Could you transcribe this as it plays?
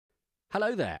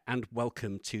Hello there and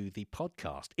welcome to the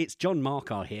podcast. It's John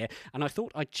Markar here, and I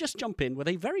thought I'd just jump in with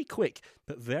a very quick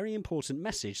but very important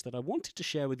message that I wanted to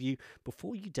share with you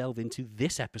before you delve into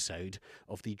this episode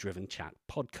of the Driven Chat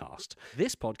podcast.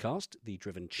 This podcast, the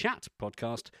Driven Chat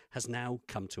podcast, has now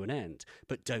come to an end.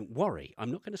 But don't worry,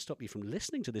 I'm not going to stop you from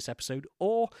listening to this episode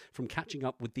or from catching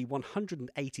up with the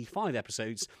 185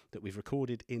 episodes that we've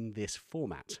recorded in this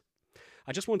format.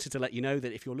 I just wanted to let you know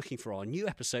that if you're looking for our new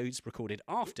episodes recorded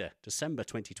after December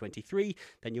 2023,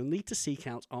 then you'll need to seek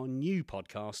out our new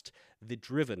podcast, The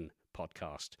Driven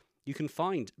Podcast. You can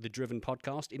find The Driven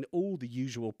Podcast in all the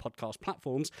usual podcast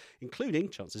platforms, including,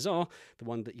 chances are, the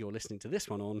one that you're listening to this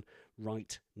one on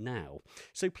right now.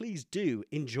 So please do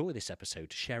enjoy this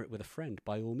episode, share it with a friend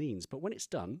by all means. But when it's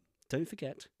done, don't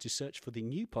forget to search for the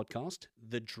new podcast,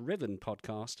 The Driven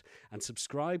Podcast, and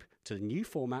subscribe to the new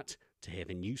format to hear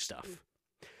the new stuff.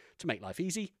 To make life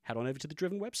easy, head on over to the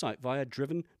Driven website via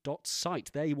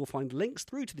driven.site. There you will find links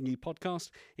through to the new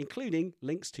podcast, including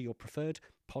links to your preferred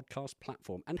podcast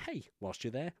platform. And hey, whilst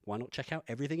you're there, why not check out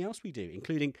everything else we do,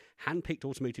 including hand-picked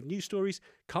automotive news stories,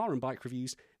 car and bike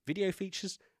reviews, video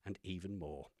features, and even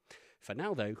more. For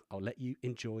now, though, I'll let you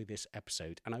enjoy this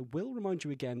episode, and I will remind you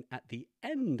again at the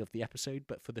end of the episode,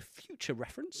 but for the future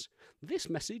reference, this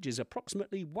message is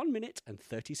approximately 1 minute and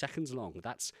 30 seconds long.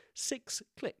 That's 6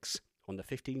 clicks on the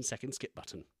 15-second skip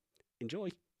button. Enjoy.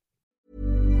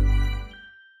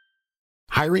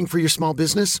 Hiring for your small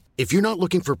business? If you're not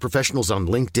looking for professionals on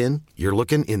LinkedIn, you're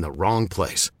looking in the wrong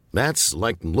place. That's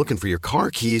like looking for your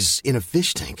car keys in a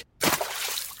fish tank.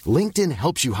 LinkedIn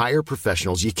helps you hire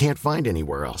professionals you can't find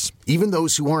anywhere else, even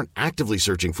those who aren't actively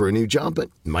searching for a new job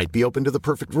but might be open to the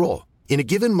perfect role. In a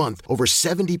given month, over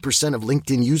 70% of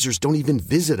LinkedIn users don't even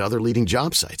visit other leading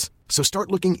job sites. So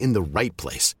start looking in the right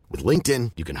place. With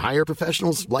LinkedIn, you can hire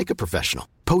professionals like a professional.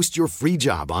 Post your free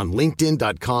job on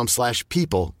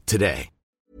linkedin.com/people today.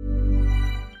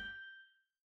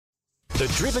 The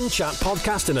Driven Chat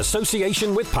podcast in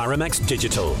association with Paramex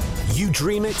Digital. You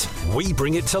dream it, we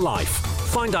bring it to life.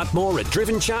 Find out more at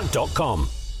drivenchat.com.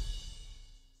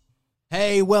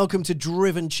 Hey, welcome to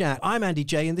Driven Chat. I'm Andy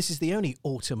J, and this is the only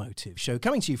automotive show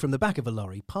coming to you from the back of a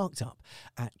lorry parked up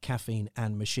at Caffeine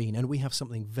and Machine, and we have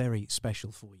something very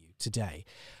special for you today.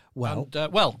 Well,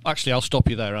 actually, I'll stop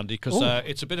you there, Andy, because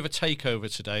it's a bit of a takeover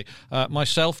today.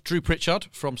 Myself, Drew Pritchard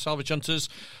from Salvage Hunters,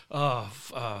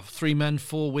 3 Men,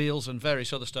 4 Wheels, and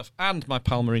various other stuff, and my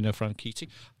pal Marino Franchitti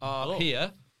are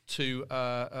here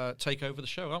to take over the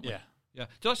show, aren't we? Yeah.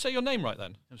 Did I say your name right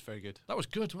then? It was very good. That was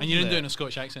good, wasn't And you didn't it? do it in a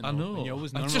Scottish accent. I know. And you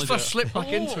always I normally just slipped back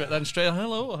into it then straight.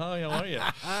 Hello, hi, how are you?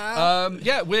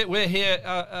 We're here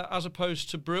as opposed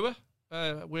to brewer.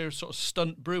 We're sort of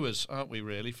stunt brewers, aren't we,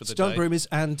 really, for the stunt day? brewers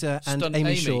and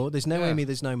Amy Shaw. There's no Amy,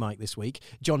 there's no Mike this week.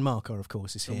 John Markar, of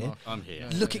course, is here. I'm here.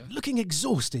 Looking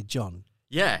exhausted, John.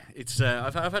 Yeah, it's.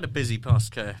 I've had a busy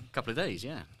past couple of days,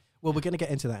 yeah. Well, we're going to get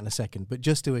into that in a second, but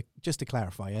just to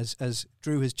clarify, as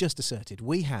Drew has just asserted,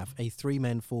 we have a 3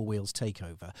 Men, 4 Wheels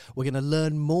takeover. We're going to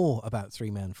learn more about 3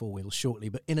 Men, 4 Wheels shortly,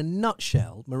 but in a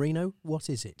nutshell, Marino,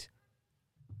 what is it?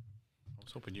 I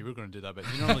was hoping you were going to do that bit.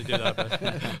 You normally do that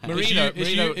bit. Marino,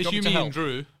 it's you, me, and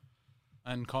Drew,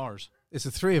 and cars. It's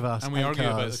the three of us, and we argue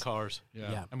cars. about the cars.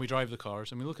 Yeah, and we drive the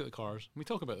cars, and we look at the cars, and we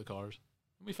talk about the cars,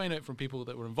 and we find out from people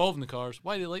that were involved in the cars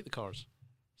why they like the cars.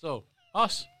 So,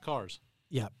 us, cars.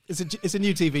 Yeah, it's a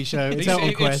new TV show. It's out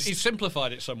on Quest. He's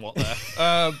simplified it somewhat there.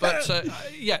 So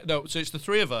it's the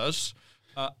three of us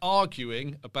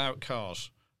arguing about cars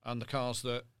and the cars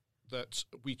that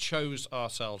we chose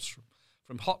ourselves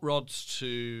from hot rods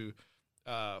to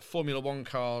Formula One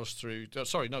cars through,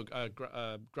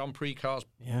 Grand Prix cars.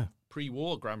 Yeah.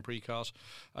 Pre-war Grand Prix cars,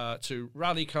 to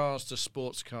rally cars, to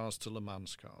sports cars, to Le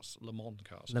Mans cars. Le Mans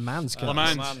cars. Le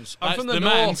Mans. I'm from the Le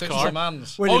north, Mans it's car. Le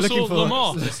Mans. What are you Also, looking for? Le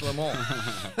Mans. It's Le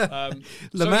Mans.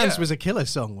 Le Mans was a Killer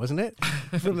song, wasn't it?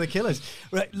 From the Killers.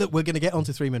 Right, look, we're going to get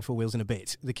onto 3 Men, 4 Wheels in a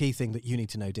bit. The key thing that you need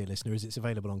to know, dear listener, is it's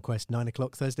available on Quest 9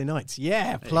 o'clock Thursday nights.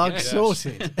 Yeah, plug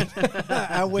sorted.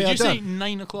 And we Did are you say done.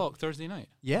 9 o'clock Thursday night?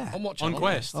 Yeah. On what On channel?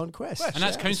 Quest. On Quest. And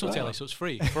that's council telly, so it's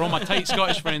free. For all my tight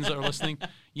Scottish friends that are listening,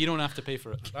 you don't have to pay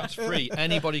for it. That's free.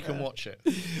 Anybody can watch it.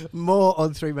 More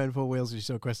on 3 Men, 4 Wheels, which is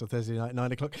on Quest on Thursday night,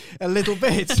 9 o'clock. A little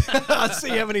bit. I'll see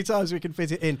how many times we can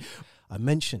fit it in. I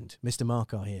mentioned Mr.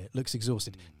 Markar here. Looks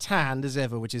exhausted. Tanned as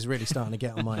ever, which is really starting to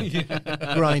get on my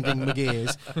grinding my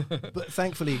gears. But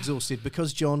thankfully exhausted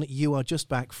because, John, you are just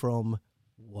back from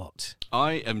What?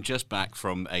 I am just back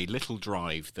from a little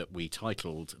drive that we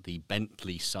titled the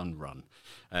Bentley Sun Run.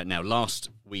 Now, last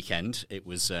weekend, it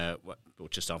was, or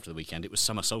just after the weekend, it was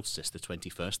summer solstice, the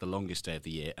 21st, the longest day of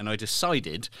the year, and I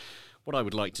decided what I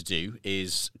would like to do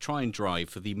is try and drive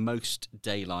for the most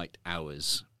daylight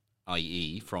hours,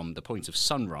 i.e. from the point of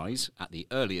sunrise at the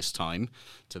earliest time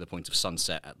to the point of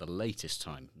sunset at the latest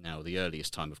time. Now, the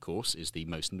earliest time, of course, is the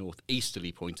most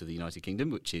northeasterly point of the United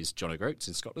Kingdom, which is John O'Groats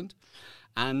in Scotland,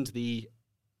 and the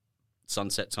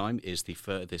sunset time is the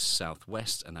furthest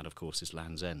southwest, and that, of course, is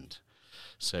Land's End.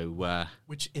 So,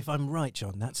 which, if I'm right,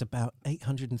 John, that's about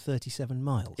 837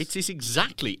 miles. It is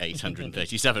exactly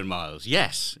 837 miles.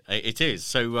 Yes, it is.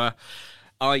 So,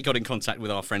 I got in contact with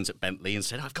our friends at Bentley and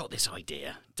said, I've got this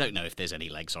idea. Don't know if there's any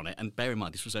legs on it. And bear in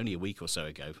mind, this was only a week or so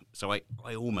ago. So I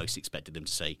almost expected them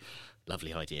to say,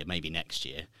 lovely idea, maybe next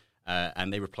year.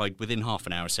 And they replied within half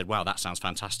an hour and said, wow, that sounds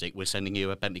fantastic. We're sending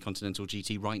you a Bentley Continental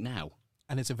GT right now.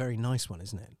 And it's a very nice one,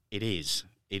 isn't it? It is.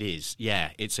 It is. Yeah,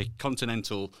 it's a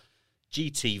Continental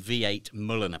GT V8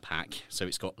 Mulliner pack, so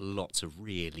it's got lots of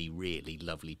really, really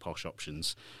lovely posh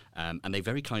options. And they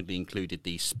very kindly included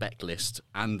the spec list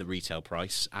and the retail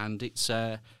price, and it's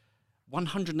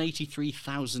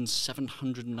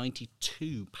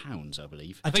 £183,792, I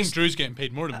believe. I think Drew's getting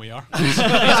paid more than we are. He's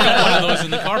got one of those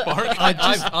in the car park.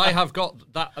 I have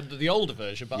got that the older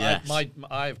version, but yes.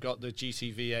 I've got the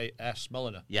GT V8 S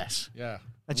Mulliner. Yes. Yeah.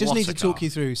 I just What need a to talk car. you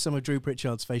through some of Drew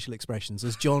Pritchard's facial expressions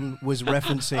as John was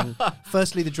referencing,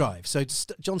 firstly, the drive. So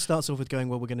John starts off with going,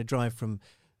 well, we're going to drive from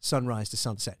sunrise to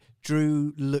sunset.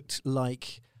 Drew looked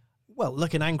like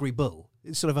an angry bull.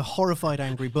 It's sort of a horrified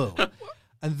angry bull.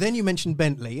 And then you mentioned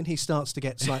Bentley, and he starts to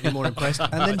get slightly more impressed.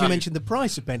 And then you mentioned the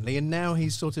price of Bentley, and now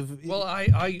he's sort of got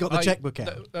the checkbook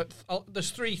out.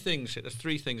 There's three things. There's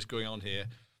three things going on here.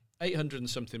 800 and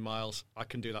something miles, I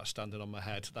can do that standing on my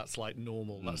head. That's like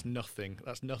normal. That's nothing.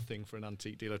 That's nothing for an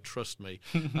antique dealer, trust me.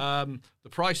 The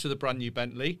price of the brand new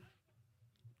Bentley,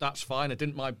 that's fine. I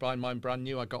didn't mind buying mine brand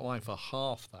new. I got mine for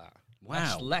half that. Wow.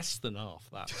 That's less than half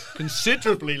that.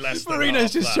 Considerably less than half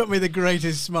Marino's just that. shot me the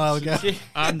greatest smile.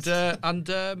 And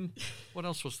what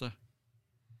else was there?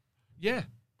 Yeah.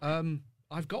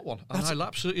 I've got one, and I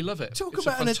absolutely love it. Talk It's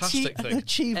about a fantastic an thing.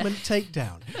 achievement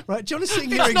takedown. Right, John is sitting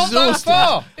here It's not exhausted. that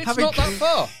far. It's having- not that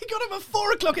far. He got up at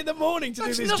 4 o'clock in the morning to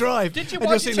That's do this nothing. drive. Did you? And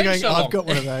Why you're did it sitting there take going, so I've long? got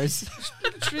one of those.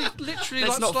 Literally, Let's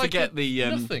that's not like forget the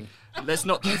nothing. Let's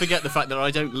not forget the fact that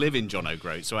I don't live in John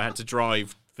O'Groats, so I had to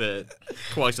drive for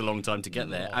quite a long time to get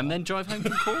there, and then drive home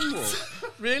from Cornwall.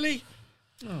 Really?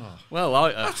 Well,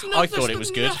 I thought it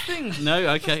was good. Nothing. No,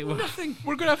 okay. Well, Nothing.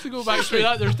 We're going to have to go back through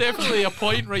that. There's definitely a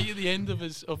point right at the end of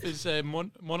his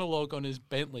monologue on his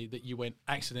Bentley that you went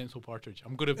accidental partridge.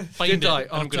 I'm going to find Did it I?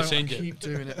 and I'm going to send I you. keep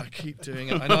doing it. I keep doing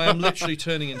it, and I am literally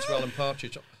turning into Alan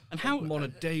Partridge. And how- on a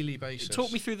daily basis.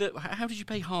 talk me through how did you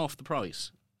pay half the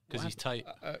price? Because he's tight.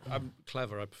 I'm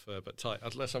clever, I prefer, but tight.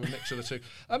 Let's have a mix of the two.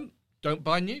 Don't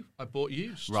buy new. I bought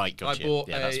used. Right, gotcha. I bought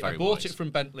Yeah, that's very I bought wise. it from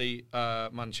Bentley,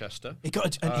 Manchester.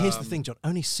 And here's the thing, John.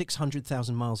 Only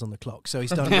 600,000 miles on the clock, so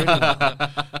he's done really well.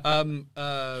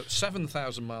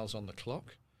 7,000 miles on the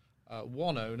clock.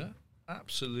 One owner,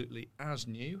 absolutely as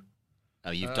new.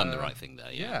 Oh, you've done the right thing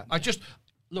there. Yeah, I just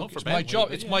look. Not for It's my Bentley, job.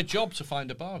 but It's yeah. my job to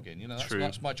find a bargain. You know,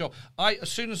 that's my job. As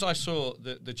soon as I saw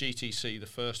the GTC, the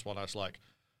first one, I was like,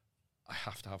 I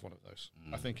have to have one of those.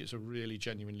 I think it's a really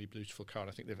genuinely beautiful car,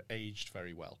 and I think they've aged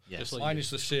very well. Yes. Just like Mine you. is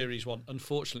the Series 1,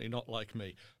 unfortunately not like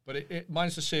me, but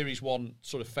mine's the Series 1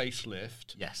 sort of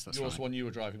facelift. Yes, that's Yours, right. one you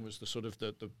were driving, was the sort of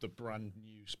the brand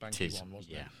new spanky Tis, one,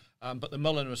 wasn't yeah. it? But the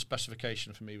Mulliner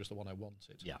specification for me was the one I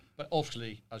wanted. Yeah. But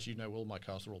obviously, as you know, all my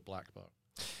cars are all black, but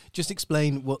Just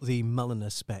explain what the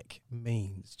Mulliner spec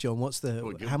means, John.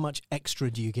 How much extra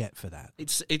do you get for that?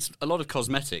 It's a lot of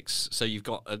cosmetics. So you've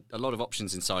got a lot of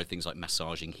options inside, things like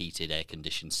massaging heated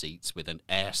air-conditioned seats with an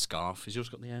air scarf. Has yours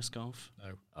got the air scarf?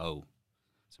 no. Oh.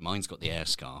 So mine's got the air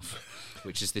scarf,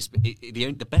 which is this.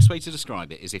 The best way to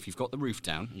describe it is if you've got the roof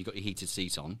down, you've got your heated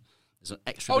seat on, there's an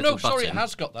extra Oh, little no, sorry, it button,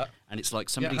 has got that. and it's like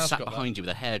somebody has sat got that. behind you with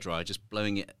a hairdryer just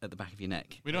blowing it at the back of your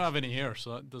neck. We don't have any hair,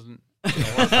 so that doesn't.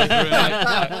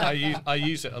 I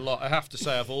use it a lot. I have to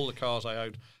say, of all the cars I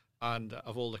own and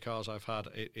of all the cars I've had,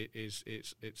 it's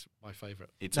my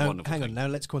favourite. It's a Now, wonderful hang thing. on. Now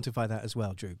let's quantify that as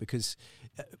well, Drew, because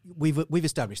we've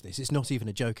established this. It's not even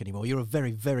a joke anymore. You're a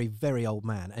very, very, very old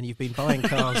man, and you've been buying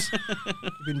cars.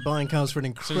 You've been buying cars for an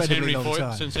incredibly long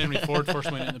time. Since Henry Ford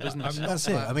first went into business. That's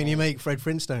it. I mean, you make Fred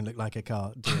Flintstone look like a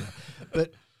car dealer.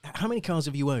 But how many cars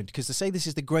have you owned? Because to say this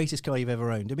is the greatest car you've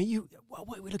ever owned, I mean, what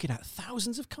we're looking at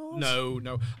thousands of cars. No.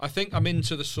 I think I'm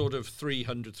into the sort of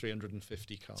 300,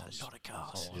 350 cars. That's a lot of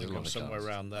cars. somewhere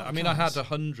around there. I mean, I had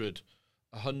 100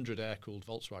 100 air-cooled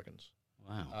Volkswagens.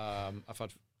 Wow. I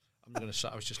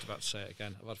was just about to say it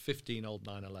again. I've had 15 old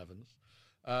 911s.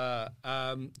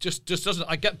 Just doesn't.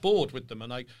 I get bored with them,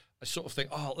 and I sort of think,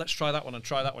 oh, let's try that one and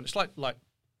try that one. It's like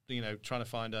trying to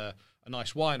find a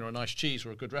nice wine or a nice cheese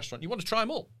or a good restaurant. You want to try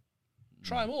them all.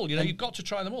 Try them all. You've got to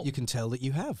try them all. You can tell that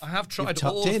you have. I have tried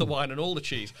all of the wine and all the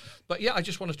cheese. But yeah, I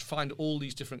just wanted to find all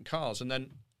these different cars, and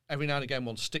then every now and again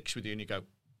one sticks with you, and you go,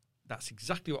 that's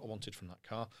exactly what I wanted from that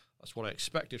car. That's what I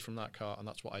expected from that car, and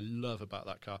that's what I love about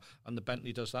that car. And the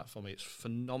Bentley does that for me. It's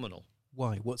phenomenal.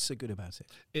 Why? What's so good about it?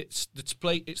 It's the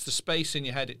display. It's the space in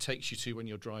your head it takes you to when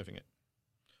you're driving it.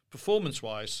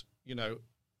 Performance-wise,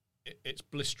 it's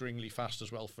blisteringly fast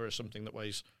as well for something that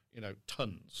weighs,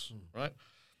 tons, right?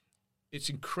 It's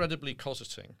incredibly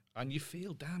cosseting, and you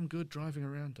feel damn good driving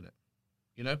around in it.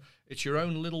 It's your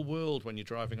own little world when you're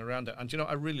driving around it. And,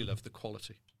 I really love the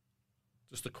quality.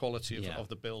 Just the quality of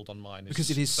the build on mine.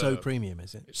 Because it is so premium,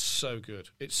 is it? It's so good.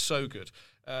 It's so good.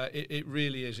 It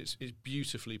really is. It's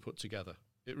beautifully put together.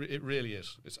 It really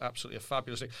is. It's absolutely a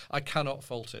fabulous thing. I cannot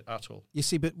fault it at all. You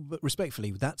see, but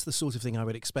respectfully, that's the sort of thing I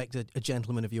would expect a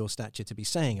gentleman of your stature to be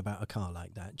saying about a car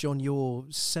like that. John, you're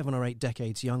 7 or 8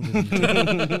 decades younger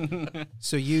than me.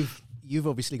 So you've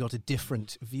obviously got a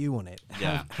different view on it.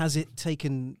 Yeah. Has it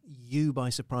taken you by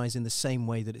surprise in the same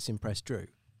way that it's impressed Drew?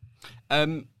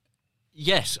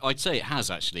 Yes, I'd say it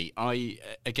has, actually.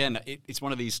 It's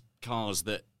one of these cars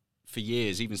that for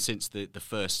years, even since the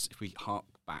first, if we hark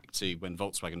back to when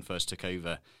Volkswagen first took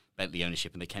over Bentley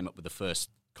ownership and they came up with the first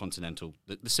Continental,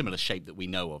 the similar shape that we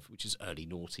know of, which is early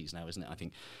noughties now, isn't it? I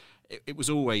think it was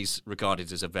always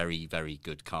regarded as a very, very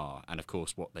good car. And of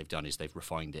course, what they've done is they've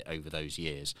refined it over those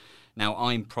years. Now,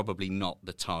 I'm probably not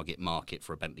the target market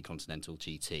for a Bentley Continental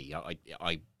GT.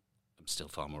 I'm still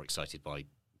far more excited by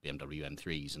BMW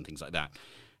M3s and things like that.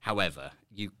 However,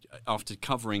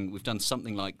 we've done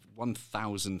something like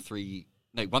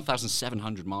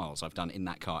 1,700 miles I've done in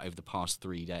that car over the past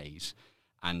 3 days,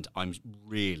 and I'm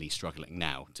really struggling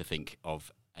now to think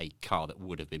of a car that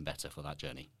would have been better for that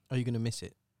journey. Are you going to miss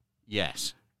it?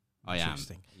 Yes, I am.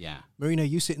 Interesting. Yeah. Marino,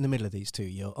 you sit in the middle of these two.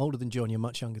 You're older than John. You're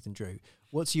much younger than Drew.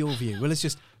 What's your view? Well,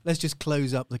 let's just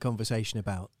close up the conversation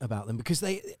about them, because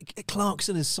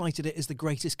Clarkson has cited it as the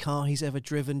greatest car he's ever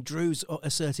driven. Drew's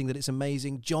asserting that it's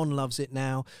amazing. John loves it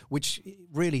now, which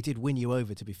really did win you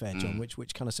over, to be fair, John,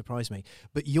 which kind of surprised me.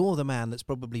 But you're the man that's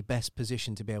probably best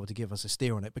positioned to be able to give us a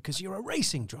steer on it, because you're a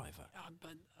racing driver.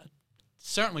 But I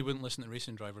certainly wouldn't listen to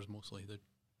racing drivers mostly. They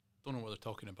don't know what they're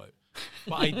talking about.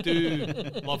 But I do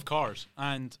love cars,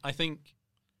 and I think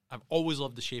I've always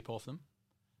loved the shape of them.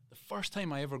 The first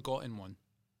time I ever got in one,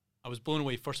 I was blown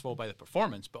away, first of all, by the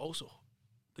performance, but also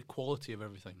the quality of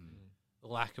everything. The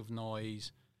lack of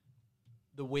noise,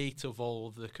 the weight of all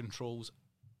of the controls.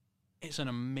 It's an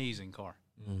amazing car.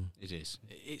 It is.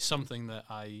 It's something that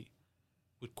I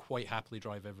would quite happily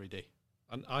drive every day.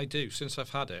 And I do. Since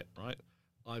I've had it, right,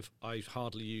 I've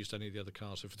hardly used any of the other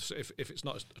cars. If it's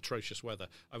not atrocious weather,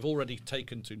 I've already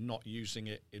taken to not using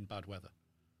it in bad weather.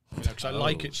 Because I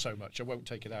like it so much, I won't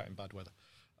take it out in bad weather.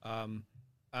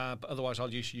 But otherwise,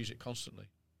 I'll use it constantly.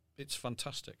 It's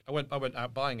fantastic. I went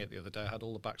out buying it the other day. I had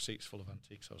all the back seats full of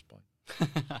antiques I was buying.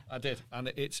 I did, and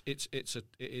it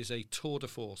is a tour de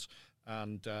force.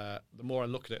 And the more I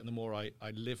look at it and the more I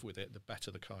live with it, the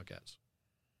better the car gets.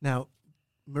 Now,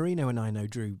 Marino and I know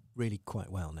Drew really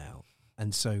quite well now.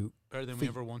 And so better than we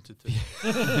ever wanted to.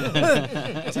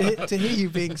 to hear you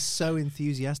being so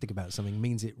enthusiastic about something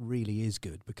means it really is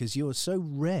good, because you're so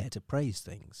rare to praise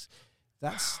things.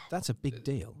 That's a big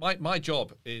deal. My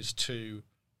job is to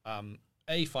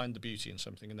A, find the beauty in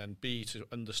something, and then B, to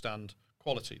understand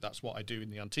quality. That's what I do in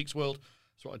the antiques world.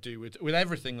 That's what I do with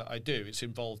everything that I do. It's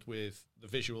involved with the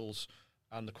visuals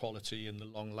and the quality and the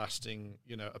long-lasting,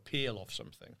 appeal of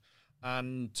something.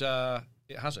 And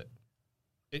it has it.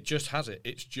 It just has it.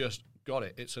 It's just got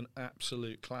it. It's an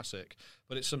absolute classic,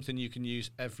 but it's something you can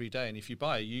use every day. And if you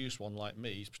buy a used one like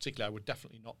me, particularly, I would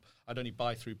definitely not. I'd only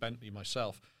buy through Bentley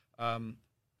myself.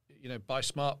 Buy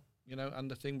smart,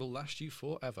 and the thing will last you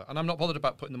forever. And I'm not bothered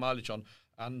about putting the mileage on.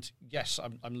 And yes,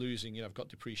 I'm losing. I've got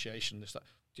depreciation. This, that.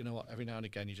 Do you know what? Every now and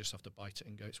again, you just have to bite it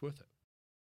and go, it's worth it.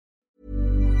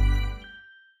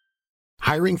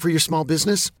 Hiring for your small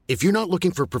business? If you're not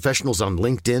looking for professionals on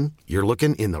LinkedIn, you're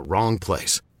looking in the wrong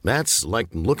place. That's like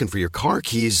looking for your car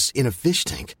keys in a fish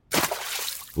tank.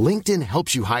 LinkedIn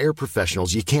helps you hire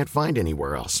professionals you can't find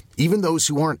anywhere else, even those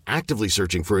who aren't actively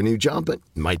searching for a new job but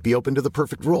might be open to the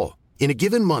perfect role. In a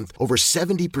given month, over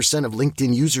 70% of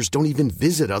LinkedIn users don't even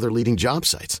visit other leading job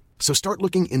sites. So start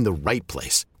looking in the right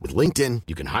place. With LinkedIn,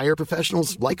 you can hire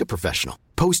professionals like a professional.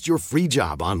 Post your free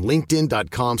job on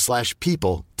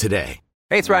linkedin.com/people today.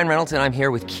 Hey, it's Ryan Reynolds, and I'm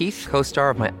here with Keith, co-star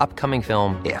of my upcoming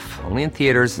film, If, only in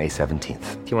theaters May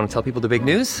 17th. Do you want to tell people the big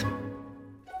news?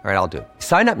 All right, I'll do it.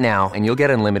 Sign up now and you'll get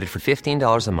unlimited for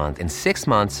 $15 a month and 6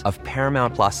 months of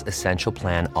Paramount Plus Essential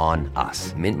Plan on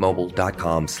us.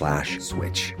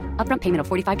 MintMobile.com/switch. Upfront payment of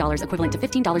 $45 equivalent to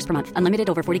 $15 per month. Unlimited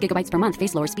over 40 gigabytes per month.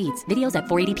 Face lower speeds. Videos at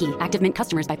 480p. Active Mint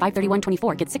customers by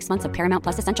 531.24 get 6 months of Paramount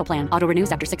Plus Essential Plan. Auto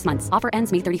renews after 6 months. Offer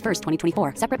ends May 31st,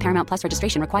 2024. Separate Paramount Plus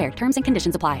registration required. Terms and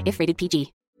conditions apply if rated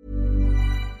PG.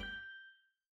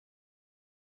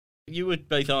 You were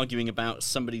both arguing about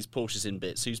somebody's Porsches in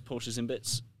bits. Whose Porsches in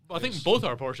bits? Well, I think both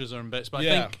our Porsches are in bits, but I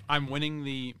think I'm winning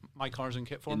the my cars in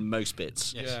kit form. In most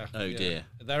bits. Yes. Yeah. Oh dear.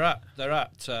 They're at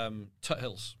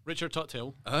Tuthill's. Richard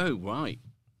Tuthill. Oh right.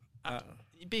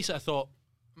 Basically, I thought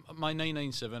my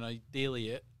 997, I daily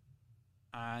it,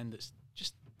 and it's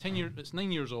just 10 years. It's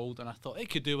 9 years old, and I thought it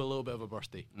could do a little bit of a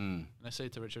birthday. And I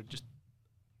said to Richard, just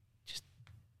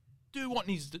do what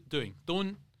needs doing.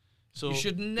 Don't. So You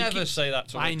should never say that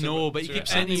to I know, but he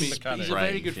keeps sending me. mechanic. He's a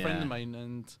very good Brave, friend yeah. of mine,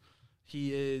 and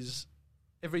he is.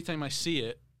 Every time I see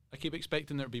it, I keep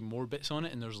expecting there to be more bits on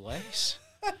it, and there's less.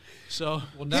 So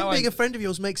Well, Him now being a friend of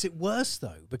yours makes it worse,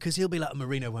 though, because he'll be like,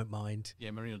 Marino won't mind.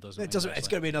 yeah, Marino doesn't. It mind, doesn't. It's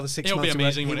actually. going to be another 6 It'll months. be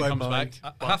amazing away, when he it won't comes mind.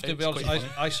 back. I have to but be it's honest, quite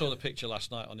funny. I saw the picture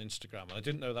last night on Instagram, and I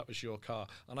didn't know that was your car,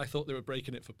 and I thought they were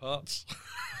breaking it for parts.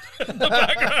 In the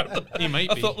background. He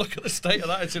might I be. thought, look at the state of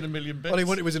that, it's in a million bits. All he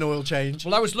wanted was an oil change.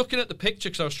 Well, I was looking at the picture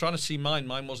because I was trying to see mine.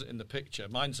 Mine wasn't in the picture.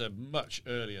 Mine's a much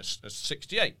earlier, a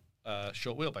 68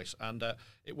 short wheelbase. And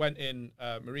it went in,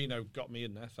 Marino got me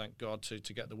in there, thank God, to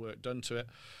get the work done to it.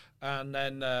 And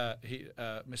then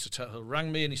Mr. Tuthill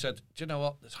rang me and he said, do you know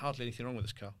what? There's hardly anything wrong with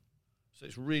this car. So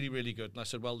it's really, really good. And I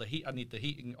said, well, I need the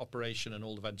heating operation and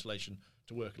all the ventilation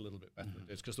to work a little bit better than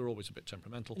it is because they're always a bit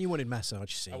temperamental. You wanted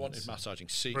massage seats. I wanted massaging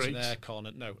seats and Brakes. aircon.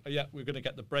 And no, yeah, we're going to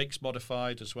get the brakes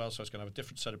modified as well. So it's going to have a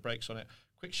different set of brakes on it,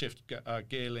 quick shift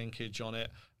gear linkage on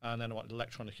it, and then I wanted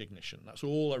electronic ignition. That's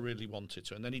all I really wanted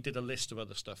to. And then he did a list of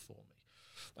other stuff for me.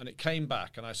 And it came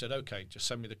back, and I said, okay, just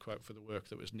send me the quote for the work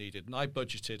that was needed. And I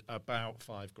budgeted about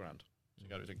 $5,000.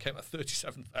 It came at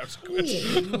 37,000 quid.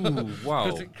 Ooh,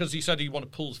 wow. Because he said he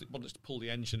wanted us to pull the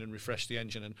engine and refresh the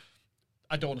engine, and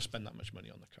I don't want to spend that much money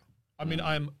on the car. I mean,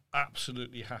 I am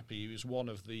absolutely happy. He was one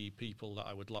of the people that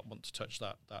I would want to touch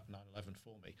that 911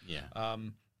 for me. Yeah.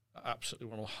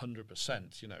 Absolutely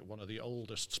 100%. You know, one of the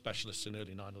oldest specialists in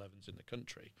early 911s in the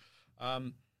country.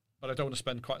 But I don't want to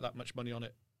spend quite that much money on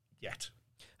it yet.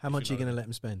 How much are you going to let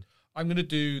him spend? I'm going to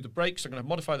do the brakes. I'm going to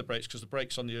modify the brakes because the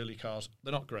brakes on the early cars,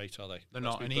 they're not great, are they? They're Let's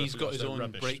not, be and he's perfectly got honest, his they're own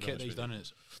rubbish, brake to be kit that honest he's with done. you.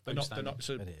 It's They're not.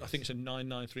 It I think it's a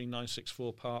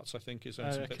 993-964 parts. I think is.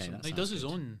 Oh, some okay, bits and that he does his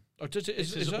own. Oh, does it? It's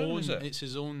Is his own? own. Is it? It's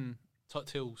his own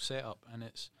Tuthill setup, and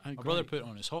it's Oh, my brother great. put it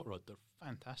on his hot rod. They're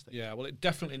fantastic. Yeah. Well, it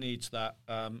definitely needs that.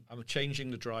 I'm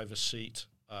changing the driver's seat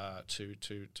to.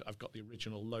 I've got the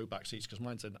original low back seats because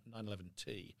mine's a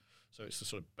 911T. So it's the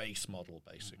sort of base model,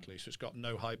 basically. So it's got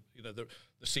no high, you know, the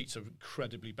seats are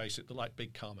incredibly basic. They're like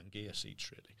big Carmen gear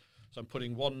seats, really. So I'm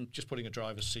putting a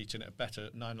driver's seat in it, a better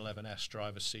 911S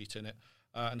driver's seat in it,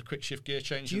 and a quick shift gear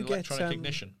change and electronic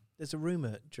ignition. There's a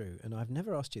rumour, Drew, and I've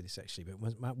never asked you this actually, but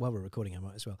while we're recording, I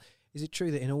might as well. Is it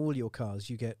true that in all your cars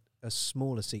you get a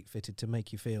smaller seat fitted to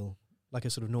make you feel like a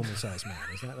sort of normal-sized man?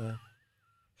 Is that a...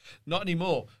 Not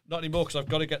anymore, because I've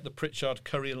got to get the Pritchard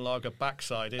curry and lager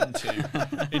backside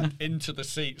into the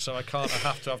seat, so I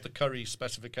have to have the curry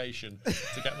specification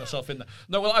to get myself in there.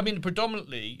 No, well, I mean,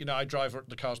 predominantly, you know, I drive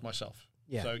the cars myself.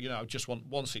 Yeah. So, you know, I just want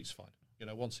one seat's fine. You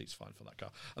know, one seat's fine for that car,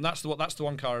 and that's the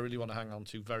one car I really want to hang on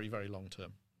to very, very long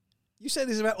term. You say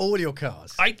this about all your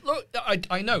cars. I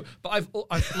know, but I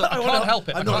can't help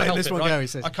it. I'm not letting this one go, he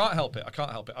says. I can't help it.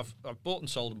 I've bought and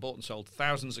sold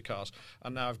thousands of cars,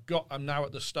 and now I'm now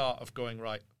at the start of going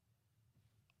right.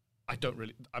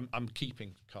 I'm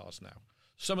keeping cars now.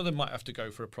 Some of them might have to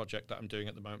go for a project that I'm doing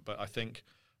at the moment, but I think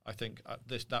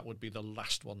that would be the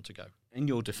last one to go. In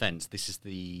your defence, this is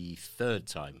the third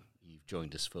time you've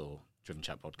joined us for Driven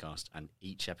Chat Podcast, and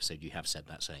each episode you have said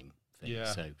that same thing. Yeah.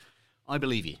 So I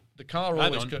believe you. The car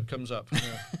always comes up. Yeah.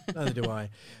 Neither do I.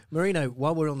 Marino,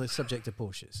 while we're on the subject of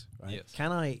Porsches, right? Yes.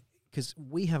 Can I, because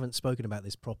we haven't spoken about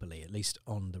this properly, at least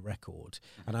on the record,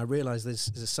 and I realise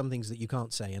there's some things that you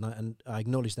can't say, and I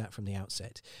acknowledge that from the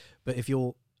outset. But if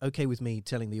you're okay with me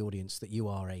telling the audience that you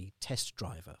are a test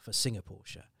driver for Singer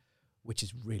Porsche, which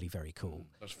is really very cool.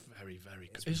 That's very, very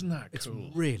cool. Isn't that cool? It's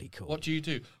really cool. What do you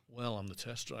do? Well, I'm the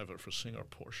test driver for Singer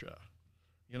Porsche.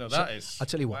 You know, that is... I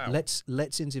tell you wow. what,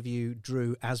 let's interview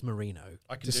Drew as Marino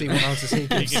to see that. what answers he He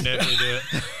gives. can definitely do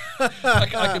it.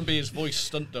 I can be his voice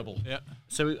stunt double. Yeah.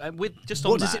 So with just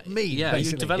on What does that, it mean, Yeah, are you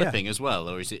basically? developing as well,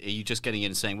 or are you just getting in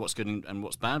and saying what's good and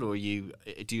what's bad, or do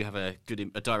you have a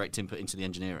direct input into the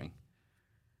engineering?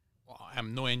 Well,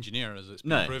 I'm no engineer, as it's been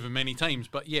No. proven many times,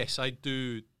 but yes, I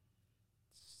do.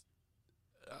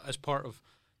 As part of,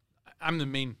 I'm the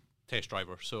main test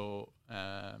driver. So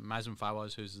Mazin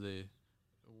Fawaz, who's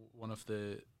one of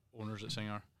the owners at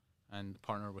Singer and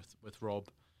partner with Rob,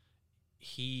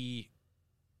 he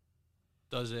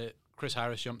does it. Chris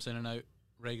Harris jumps in and out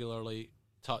regularly.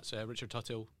 Richard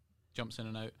Tuthill jumps in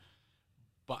and out.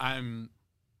 But I'm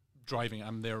driving.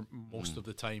 I'm there most of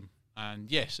the time.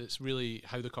 And yes, it's really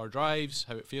how the car drives,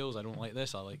 how it feels. I don't like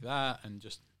this, I like that, and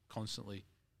just constantly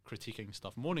critiquing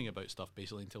stuff, moaning about stuff,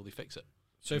 basically until they fix it.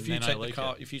 So if you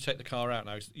take the car out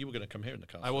now, you were going to come here in the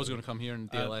car. I was going to come here in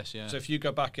DLS, yeah. So if you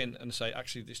go back in and say,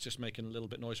 actually, it's just making a little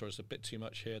bit noise, or it's a bit too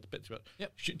much here, a bit too much.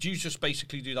 Yep. Do you just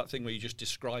basically do that thing where you just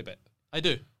describe it? I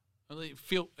do. It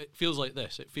feels like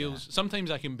this. It feels. Sometimes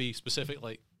I can be specific,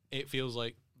 like it feels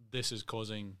like this is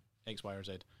causing X, Y, or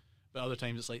Z. But other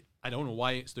times it's like I don't know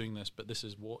why it's doing this, but this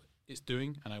is what it's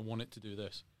doing, and I want it to do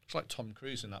this. It's like Tom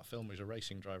Cruise in that film. He's a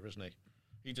racing driver, isn't he?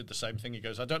 He did the same thing. He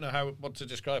goes, I don't know what to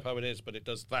describe how it is, but it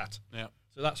does that. Yeah.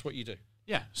 So that's what you do.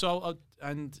 Yeah. So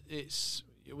and it's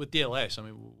with DLS. I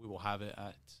mean, we will have it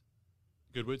at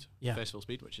Goodwood Festival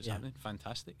Speed, which is happening.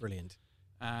 Fantastic. Brilliant.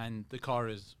 And the car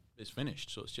is finished,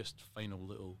 so it's just final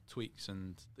little tweaks,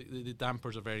 and the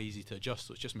dampers are very easy to adjust.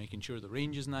 So it's just making sure the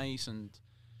range is nice. And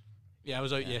I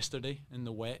was out yesterday in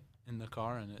the wet in the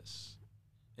car, and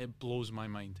it blows my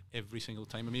mind every single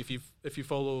time. I mean, if you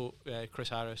follow Chris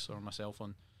Harris or myself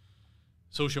on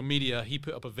social media, he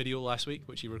put up a video last week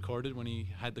which he recorded when he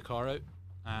had the car out,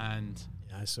 and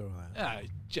I saw that.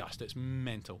 It's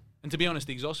mental. And to be honest,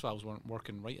 the exhaust valves weren't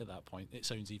working right at that point. It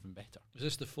sounds even better. Is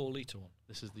this the 4-litre one?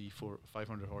 This is the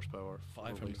 500 horsepower,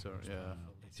 500 litre,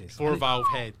 It is. 4-valve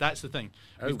head. That's the thing.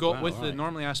 We've got wow, the right.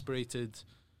 normally aspirated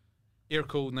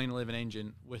air-cooled 911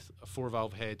 engine with a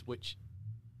 4-valve head, which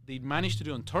they'd managed to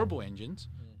do on turbo engines,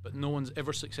 but no one's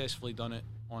ever successfully done it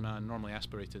on a normally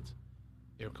aspirated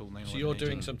air-cooled 911 So you're engine.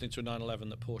 doing something to a 911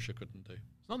 that Porsche couldn't do?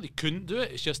 It's not that they couldn't do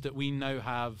it, it's just that we now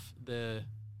have the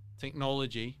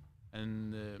technology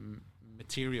and the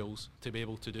materials to be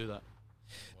able to do that.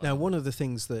 Now, one of the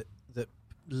things that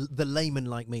the layman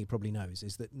like me probably knows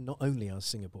is that not only are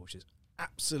Singer Porsches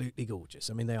absolutely gorgeous,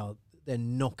 I mean they're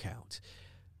knockout,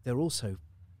 they're also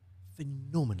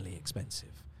phenomenally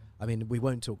expensive. I mean, we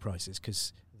won't talk prices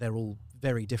because they're all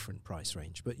very different price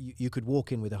range, but you could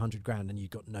walk in with $100,000 and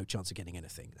you've got no chance of getting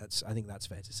anything. I think that's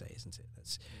fair to say, isn't it?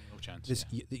 That's No chance.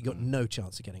 you got no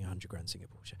chance of getting $100,000 Singer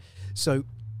Porsche. So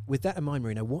with that in mind,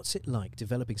 Marino, what's it like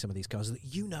developing some of these cars that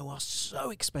you know are so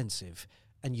expensive,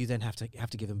 and you then have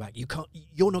to give them back?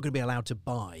 You're not going to be allowed to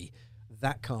buy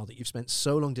that car that you've spent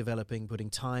so long developing,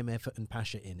 putting time, effort, and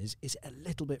passion in. Is a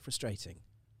little bit frustrating.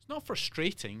 It's not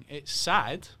frustrating, it's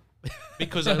sad.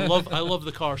 Because I love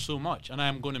the car so much, and I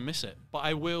am going to miss it. But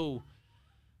I will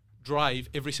drive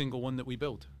every single one that we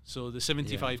build. So the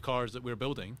 75 cars that we're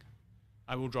building,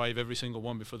 I will drive every single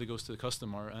one before they goes to the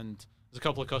customer. And there's a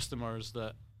couple of customers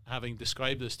that, having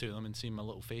described this to them and seen my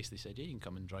little face, they said, yeah, you can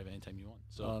come and drive anytime you want.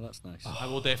 So that's nice. I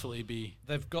will definitely be...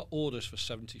 They've got orders for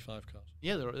 75 cars.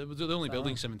 Yeah, they're only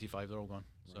building 75. They're all gone.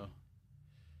 So,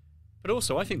 But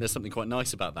also, I think there's something quite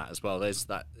nice about that as well. There's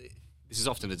that. This is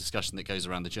often a discussion that goes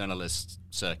around the journalist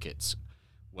circuits,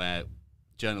 where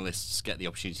journalists get the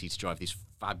opportunity to drive these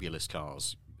fabulous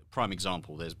cars. Prime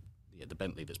example, there's the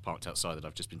Bentley that's parked outside that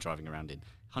I've just been driving around in,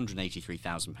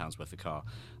 £183,000 worth of car.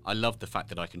 I love the fact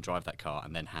that I can drive that car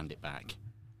and then hand it back,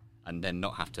 and then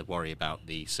not have to worry about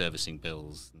the servicing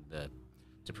bills and the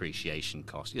depreciation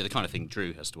cost. The kind of thing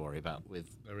Drew has to worry about with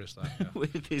There is that, yeah.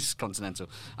 with his Continental.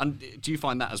 And do you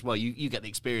find that as well? You get the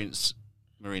experience,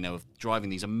 Marino, of driving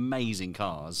these amazing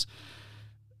cars,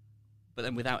 but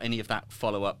then without any of that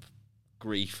follow-up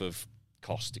grief of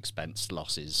cost, expense,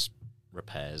 losses,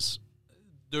 repairs.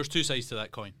 there's two sides to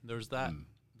that coin. There's that.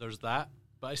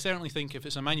 But I certainly think if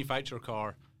it's a manufacturer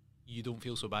car, you don't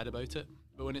feel so bad about it.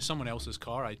 But when it's someone else's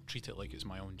car, I treat it like it's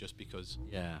my own, just because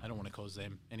I don't want to cause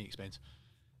them any expense.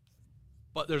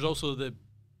 But there's also the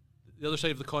other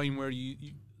side of the coin where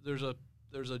there's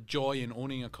a joy in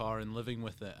owning a car and living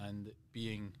with it and it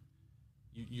being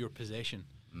your possession.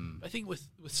 I think with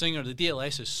Singer, the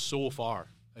DLS is so far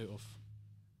out of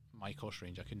my cost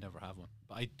range, I could never have one.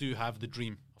 But I do have the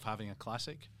dream of having a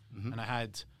classic. And I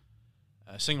had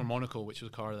a Singer Monaco, which was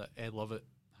a car that Ed Lovett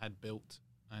had built,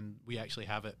 and we actually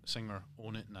have it. Singer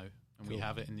own it now, and we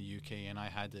have it in the UK, and I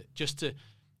had it just to. It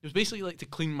was basically like to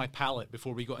clean my palate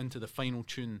before we got into the final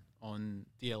tune on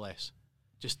DLS,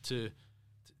 just to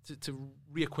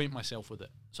reacquaint myself with it.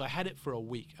 So I had it for a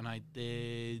week, and I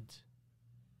did,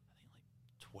 I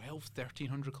think, like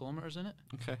 1,300 kilometers in it.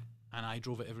 Okay. And I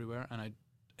drove it everywhere, and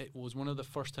it was one of the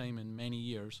first time in many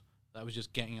years that I was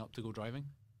just getting up to go driving.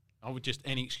 I would just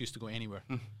any excuse to go anywhere.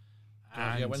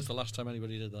 Yeah, when's the last time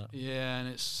anybody did that? Yeah, and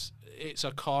it's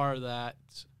a car that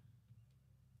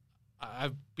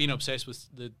I've been obsessed with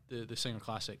the Singer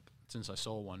Classic since I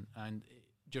saw one, and it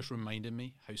just reminded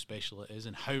me how special it is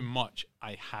and how much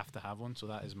I have to have one. So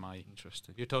that is my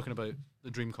interesting. If you're talking about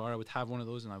the dream car, I would have one of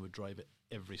those and I would drive it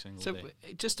every single day.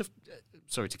 Just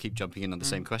sorry to keep jumping in on the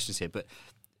same questions here, but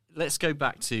let's go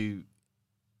back to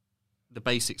the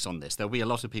basics on this. There'll be a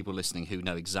lot of people listening who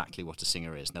know exactly what a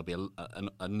Singer is. There'll be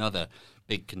another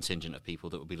big contingent of people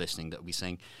that will be listening that will be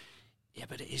saying, yeah,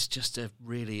 but it is just a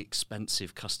really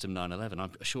expensive custom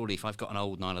 911. Surely if I've got an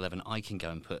old 911, I can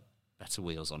go and put better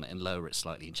wheels on it and lower it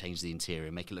slightly and change the interior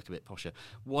and make it look a bit posher.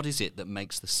 What is it that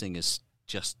makes the Singers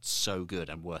just so good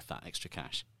and worth that extra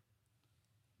cash?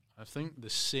 I think the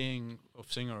saying of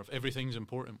Singer, of everything's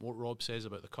important, what Rob says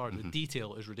about the car, the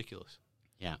detail is ridiculous.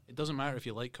 Yeah. It doesn't matter if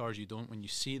you like cars, you don't. When you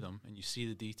see them and you see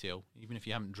the detail, even if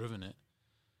you haven't driven it,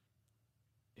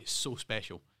 it's so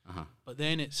special. But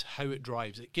then it's how it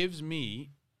drives. It gives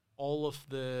me all of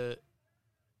the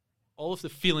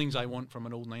feelings I want from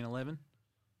an old 911.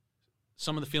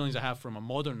 Some of the feelings I have from a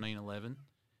modern 911.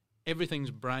 Everything's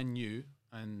brand new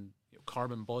and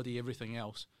carbon body, everything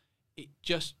else. It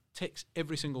just ticks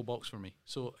every single box for me.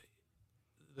 So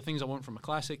the things I want from a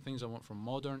classic, things I want from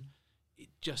modern, it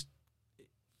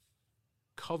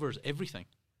covers everything.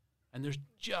 And there's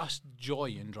just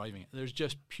joy in driving it. There's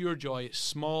just pure joy. It's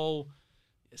small.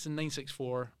 It's a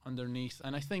 964 underneath.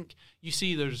 And I think you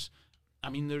see there's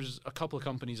a couple of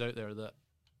companies out there that,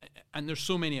 and there's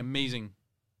so many amazing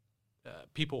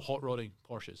people hot rodding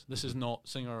Porsches. This is not,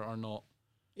 Singer are not.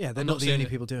 Yeah, they're not the only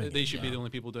people doing it. They should be the only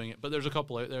people doing it. But there's a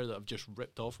couple out there that have just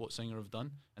ripped off what Singer have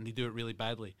done, and they do it really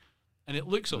badly. And it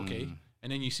looks okay,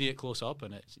 and then you see it close up,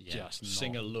 and it's just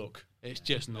Singer look. It's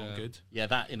just not good. Yeah,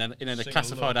 that in a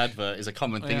classified advert is a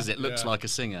common thing. Is it looks like a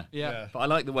Singer? Yeah. But I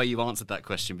like the way you answered that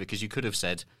question, because you could have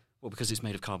said, well, because it's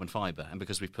made of carbon fibre and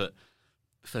because we've put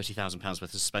 £30,000 worth of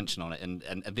suspension on it,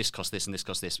 and this costs this and this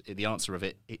costs this. The answer of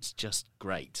it, it's just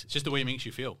great. It's just the way it makes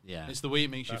you feel. Yeah, it's the way it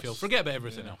makes you feel. Forget about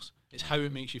everything else. It's how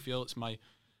it makes you feel. It's my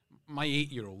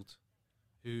 8-year-old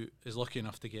who is lucky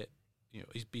enough to get,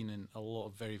 he's been in a lot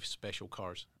of very special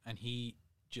cars, and we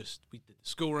did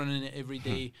school run in it every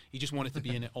day. He just wanted to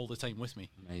be in it all the time with me.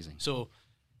 Amazing. So,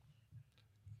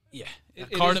 yeah, a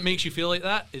car that makes you feel like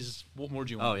that is, what more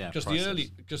do you want? Oh yeah,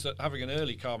 because having an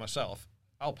early car myself,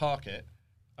 I'll park it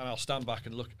and I'll stand back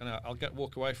and look, and I'll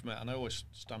walk away from it, and I always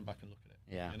stand back and look at it.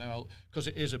 Yeah, because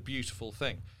it is a beautiful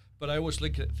thing. But I always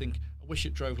look at it and think, I wish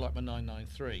it drove like my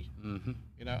 993.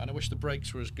 And I wish the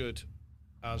brakes were as good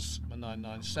as my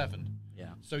 997. Yeah.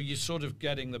 So you're sort of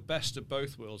getting the best of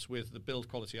both worlds with the build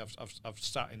quality. I've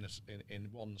sat in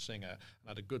one Singer and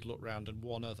had a good look round and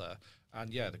one other,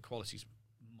 and the quality's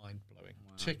mind blowing.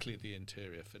 Wow. Particularly the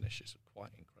interior finish is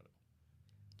quite incredible.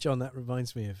 John, that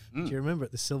reminds me of. Do you remember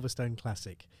at the Silverstone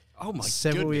Classic? Oh my!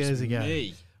 Several years ago,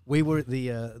 me. We were at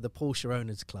the Porsche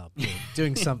Owners Club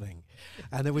doing something,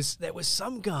 and there was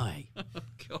some guy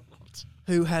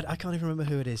who had, I can't even remember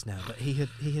who it is now, but he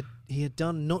had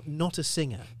done not a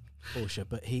Singer Porsche,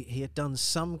 but he had done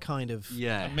some kind of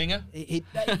a Minger.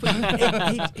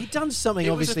 He'd done something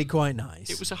obviously quite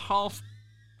nice. It was a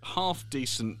half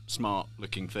decent, smart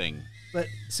looking thing. But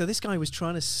so this guy was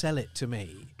trying to sell it to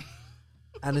me.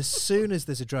 And as soon as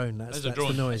there's a drone, that's the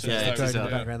noise. There's a drone in the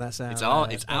background. That's our drone.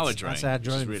 That's our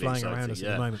drone really flying around us at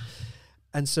the moment.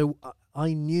 And so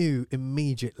I knew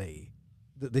immediately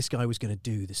that this guy was going to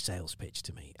do the sales pitch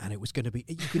to me, and it was going to be,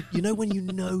 when you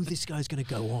know this guy's going to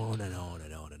go on and on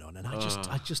and on and on, and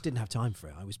I just didn't have time for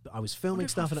it. I was filming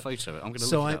stuff. And a photo. I'm going to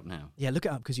look it up now. Yeah, look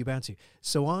it up because you're bound to.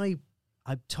 So I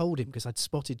told him, because I'd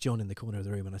spotted John in the corner of the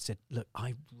room, and I said, look,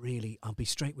 I'll be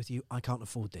straight with you, I can't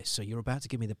afford this, so you're about to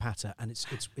give me the patter, and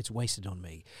it's wasted on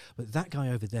me. But that guy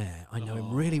over there, I know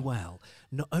him really well.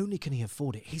 Not only can he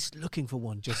afford it, he's looking for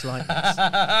one just like this.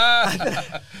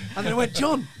 and then I went,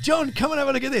 John, come and have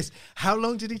a look at this. How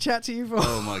long did he chat to you for?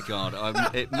 Oh my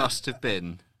God, it must have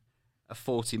been a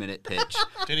 40-minute pitch.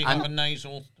 Did he have a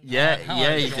nasal? Yeah,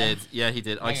 he did. Yeah, he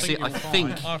did. I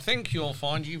think you'll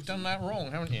find you've done that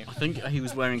wrong, haven't you? I think he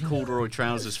was wearing corduroy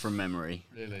trousers from memory.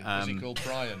 Really? Was he called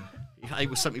Brian? It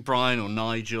was something Brian or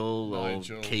Nigel or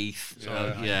Keith.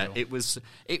 It was.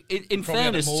 In Probably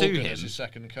fairness had a Morgan to him, as his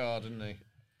second car, didn't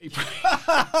he?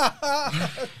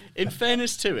 In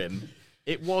fairness to him,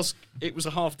 it was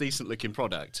a half decent looking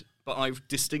product, but I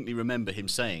distinctly remember him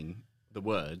saying the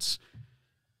words,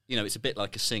 it's a bit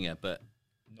like a Singer, but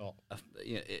Not.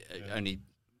 Only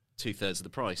 2/3 of the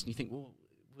price. And you think, well,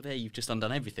 there you've just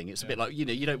undone everything. It's a bit like,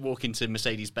 you don't walk into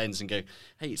Mercedes-Benz and go,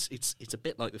 hey, it's a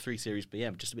bit like the 3 Series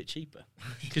BM, just a bit cheaper.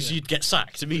 Because you'd get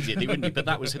sacked immediately, wouldn't you? But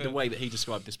that was the way that he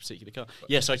described this particular car.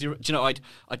 Yes, I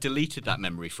deleted that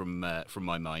memory from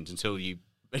my mind until you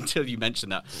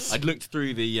mentioned that. I looked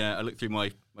through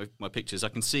my pictures. I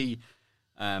can see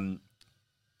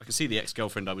the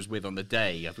ex-girlfriend I was with on the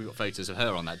day. We've got photos of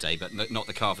her on that day, but not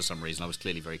the car for some reason. I was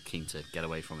clearly very keen to get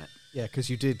away from it. Yeah, because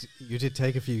you did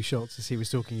take a few shots as he was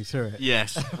talking you through it.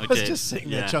 Yes, I was just sitting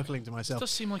there chuckling to It myself.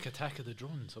 does seem like Attack of the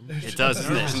Drones. It does,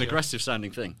 doesn't it? It's an aggressive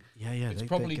sounding thing. Yeah. It's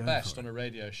probably best on a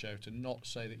radio show to not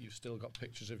say that you've still got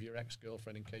pictures of your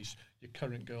ex-girlfriend in case your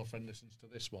current girlfriend listens to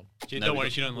this one. Don't worry,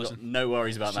 she don't listen. No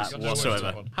worries about that got no worries whatsoever.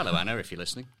 about one. Hello, Anna, if you're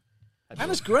listening.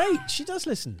 Anna's great. She does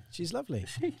listen. She's lovely.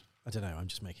 I don't know. I'm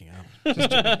just making it up.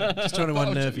 Just trying to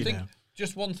unnerve you now.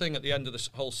 Just one thing at the end of this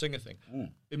whole Singer thing.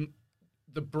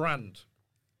 The brand,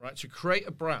 right? To create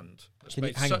a brand that's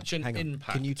made such an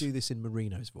impact. Can you do this in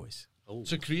Marino's voice?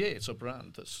 To create a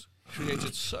brand that's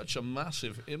created such a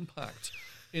massive impact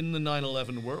in the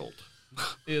 911 world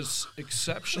is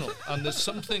exceptional. And there's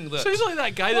something that... Sounds like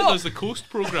that guy that does the Coast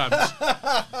programmes.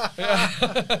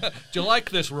 Do you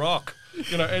like this rock?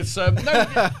 It's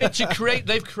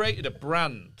they've created a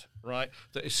brand, right,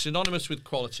 that is synonymous with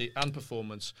quality and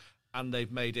performance, and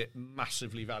they've made it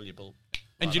massively valuable.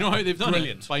 And do you know how they've done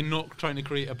Brilliant. it? By not trying to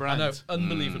create a brand. I know,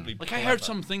 unbelievably. Like I heard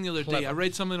something the other day. Clever. I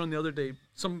read something on the other day.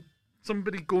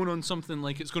 Somebody going on something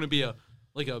like it's going to be I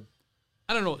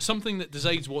don't know, something that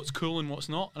decides what's cool and what's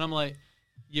not. And I'm like,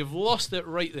 you've lost it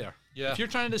right there. Yeah. If you're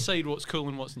trying to decide what's cool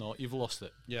and what's not, you've lost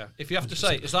it. Yeah. If you have to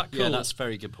say, is that cool? Yeah, that's a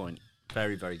very good point.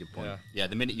 Very, very good point. Yeah,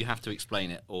 the minute you have to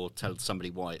explain it or tell somebody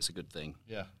why it's a good thing,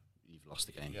 you've lost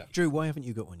the game. Yeah. Drew, why haven't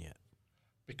you got one yet?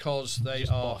 Because they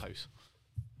are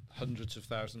hundreds of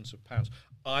thousands of pounds.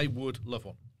 I would love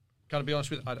one. Can I be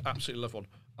honest with you? I'd absolutely love one.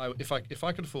 If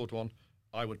I could afford one,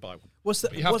 I would buy one. But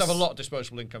you have to have a lot of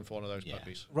disposable income for one of those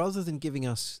puppies. Rather than giving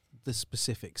us the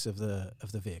specifics of the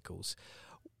vehicles,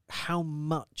 how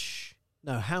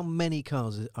many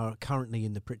cars are currently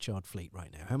in the Pritchard fleet right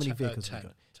now? How many vehicles have you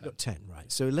got? You've got 10,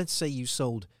 right? So let's say you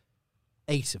sold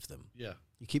 8 of them. Yeah.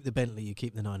 You keep the Bentley, you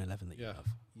keep the 911 that you love.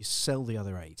 You sell the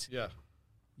other 8. Yeah.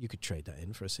 You could trade that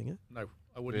in for a Singer? No,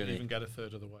 I wouldn't even get a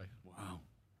third of the way. Wow.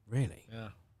 Really? Yeah.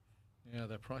 Yeah,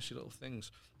 they're pricey little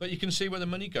things. But you can see where the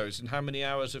money goes and how many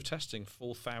hours of testing,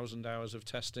 full 1,000 hours of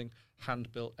testing,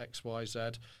 hand-built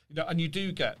XYZ. And you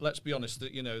do get, let's be honest,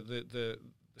 that the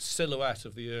silhouette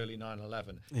of the early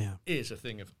 911 is a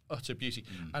thing of utter beauty.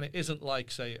 And it isn't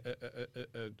like, say,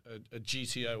 a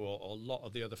GTO or a lot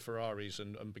of the other Ferraris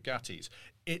and Bugattis.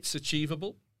 It's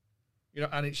achievable,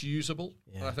 and it's usable.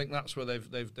 Yeah. And I think that's where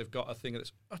they've got a thing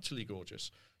that's utterly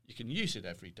gorgeous. You can use it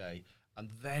every day. And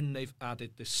then they've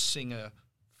added this Singer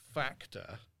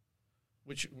factor,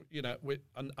 which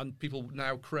and people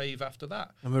now crave after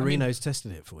that. And Marino's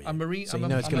tested it for you. And Marino, so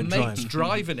it's going to drive.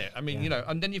 Driving it. I mean,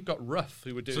 and then you've got Ruff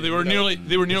who were doing. So they were nearly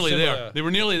there. They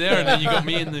were nearly there, and then you got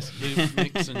me in this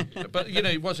mix. But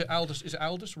was it Aldous? Is it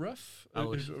Aldous Ruff?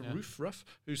 Roof Ruff?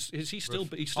 He's still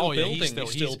building? He's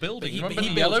still building. But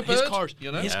he Yellowbird? His cars.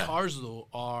 His cars though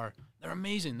they're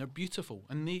amazing. They're beautiful,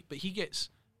 and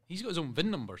he's got his own VIN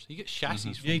numbers. He gets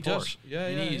chassis from Porsche. Does. Yeah,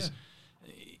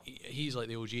 he's like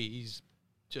the OG. He's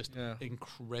just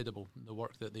incredible, the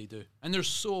work that they do. And there's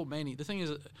so many. The thing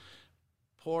is,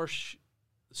 Porsche,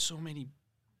 so many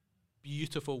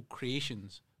beautiful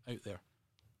creations out there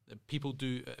that people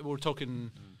do. We're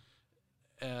talking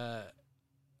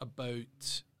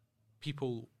about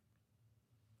people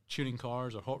tuning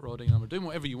cars or hot rodding them or doing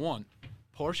whatever you want.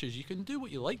 Porsches, you can do what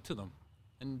you like to them.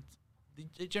 And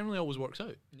it generally always works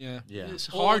out. Yeah. It's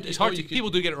hard. It's hard. People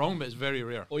do get it wrong, but it's very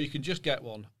rare. Or you can just get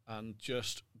one and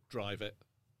just drive it,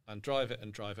 and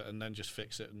then just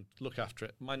fix it and look after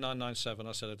it. My 997,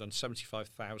 I said I've done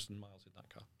 75,000 miles in that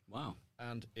car. Wow.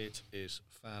 And it is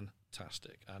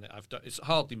fantastic. And it's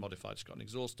hardly modified. It's got an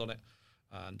exhaust on it,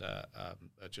 and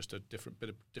just a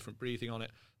different breathing on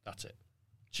it. That's it.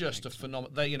 Just a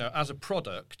phenomenal. As a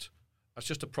product. It's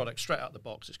just a product straight out the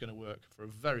box. It's going to work for a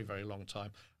very, very long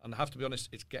time. And I have to be honest,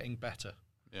 it's getting better.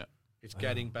 Yeah. It's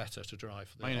getting better to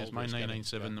drive. Mine is my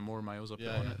 997. The more miles I put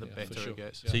on it, the better it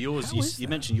gets. So yours, you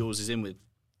mentioned yours is in with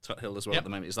Tuthill as well at the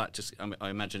moment. Is that just, I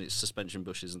imagine it's suspension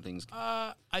bushes and things?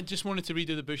 I just wanted to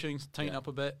redo the bushings, tighten up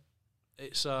a bit.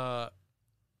 It's, I've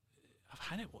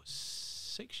had it,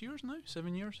 6 years now?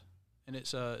 7 years? and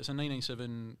it's a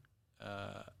 997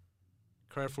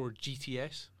 Carrefour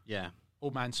GTS. Yeah.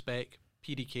 Old man spec,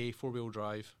 PDK, 4-wheel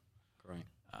drive. Great.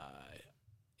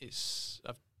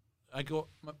 I got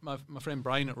my friend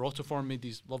Brian at Rotoform made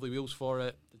these lovely wheels for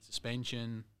it. Did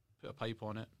suspension, put a pipe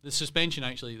on it. The suspension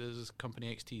actually, there's this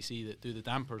company XTC that do the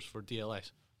dampers for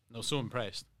DLS. And I was so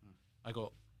impressed. I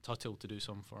got Tuttle to do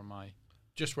some for my.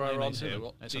 Just where we're on 997. here,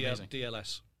 what It's amazing.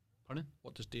 DLS? Pardon?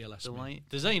 What does DLS mean?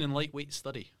 Design and lightweight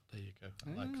study. There you go.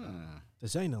 I like that.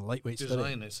 Design and lightweight study.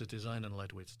 Design, it's a design and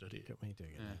lightweight study. Get me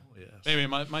doing it. Oh, yes. Anyway,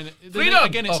 my Freedom!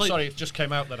 again, it's sorry, it just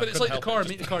came out then. But I it's like couldn't the car. help it.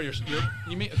 Make the car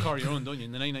you make a car your own, don't you?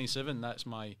 And the 997, that's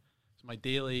my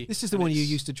daily. This is the and one you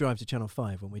it's- used to drive to Channel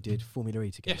 5 when we did Formula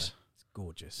E together. Yes. It's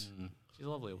gorgeous. It's a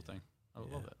lovely old thing. I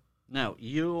love it. Now,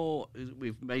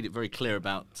 we've made it very clear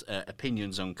about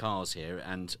opinions on cars here,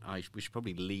 and we should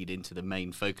probably lead into the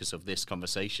main focus of this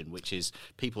conversation, which is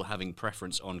people having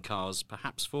preference on cars,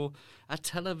 perhaps for a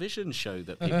television show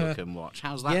that people can watch.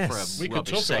 How's that Yes. for We a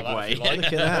could rubbish talk about that if segue? you like.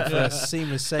 Look at that for a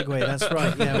seamless segue. That's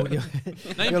right. Yeah,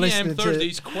 well, 9 p.m.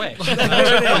 Thursdays, Quest. There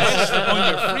it is.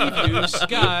 On your Freeview,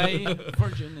 Sky,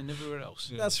 Virgin, and everywhere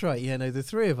else. That's right. Yeah, no, the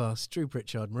three of us, Drew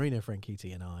Pritchard, Marino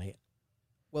Franchitti, and I,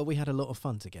 well, we had a lot of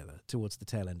fun together towards the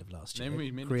tail end of last year. Then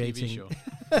we made a creating,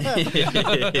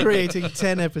 TV show. creating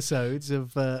 10 episodes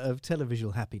of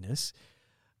televisual happiness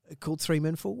called 3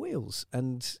 Men 4 Wheels.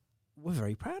 And we're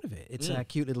very proud of it. It's a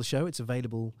cute little show. It's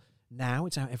available now.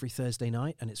 It's out every Thursday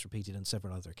night, and it's repeated on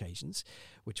several other occasions,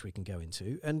 which we can go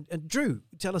into. And Drew,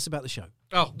 tell us about the show.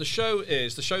 Oh, the show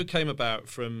came about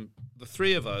from the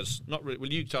three of us. Not really. Well,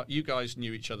 you guys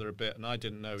knew each other a bit, and I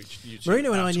didn't know you two.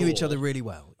 Marino and I at knew each all. other really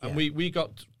well. And yeah. we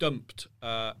got dumped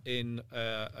in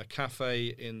a cafe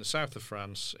in the south of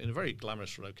France in a very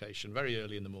glamorous location, very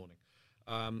early in the morning.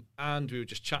 And we were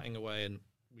just chatting away, and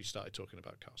we started talking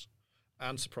about cars.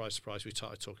 And surprise, surprise, we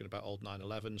started talking about old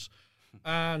 911s.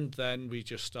 And then we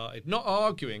just started not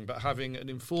arguing, but having an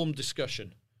informed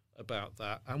discussion about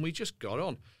that. And we just got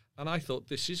on. And I thought,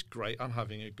 this is great. I'm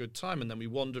having a good time. And then we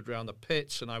wandered around the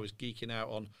pits, and I was geeking out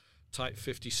on Type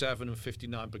 57 and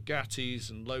 59 Bugattis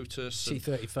and Lotus.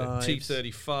 T35s. And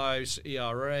T35s,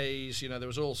 ERAs. You know, there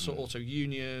was all auto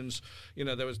unions. You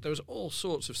know, there was all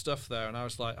sorts of stuff there. And I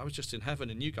was like, I was just in heaven.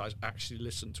 And you guys actually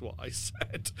listened to what I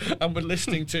said and were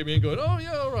listening to me and going, oh,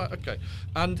 yeah, all right, okay.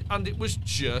 And it was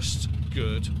just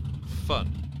good fun.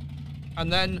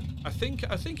 And then I think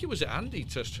it was Andy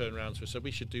just turned around to us and said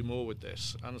we should do more with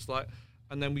this. And it's like,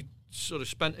 and then we sort of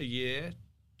spent a year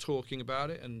talking about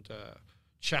it and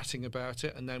chatting about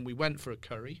it, and then we went for a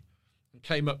curry and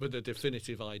came up with a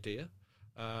definitive idea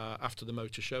after the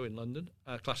motor show in London,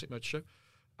 Classic Motor Show,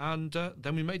 and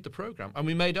then we made the programme, and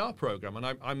we made our programme,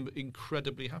 and I'm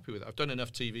incredibly happy with it. I've done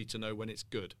enough TV to know when it's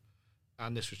good,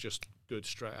 and this was just good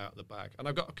straight out of the bag, and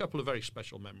I've got a couple of very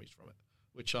special memories from it,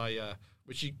 which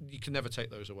you can never take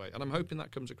those away, and I'm hoping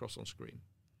that comes across on screen.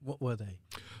 What were they?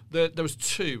 There was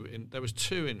two,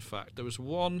 in fact. There was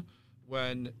one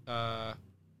when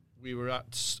we were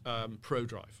at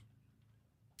ProDrive,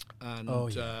 and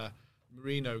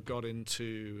Marino got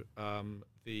into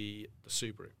the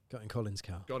Subaru. Got in Colin's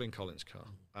car.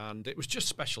 And it was just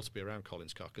special to be around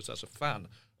Colin's car, because as a fan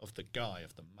of the guy,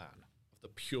 of the man, of the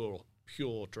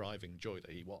pure driving joy that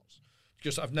he was.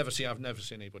 Because I've never seen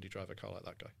anybody drive a car like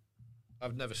that guy.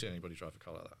 I've never seen anybody drive a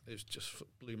car like that. It just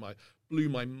blew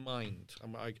my mind.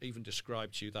 And I even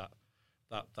described to you that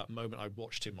moment I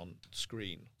watched him on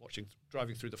screen,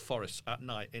 driving through the forest at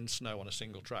night in snow on a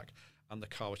single track, and the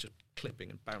car was just clipping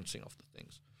and bouncing off the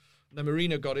things. And then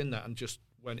Marino got in that and just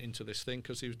went into this thing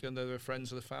because they were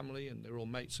friends of the family and they were all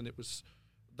mates, and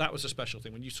that was a special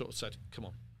thing when you sort of said, "Come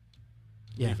on,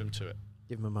 leave him to it,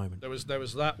 give him a moment." There was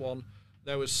that one.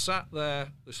 There was sat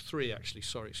there. There's three actually.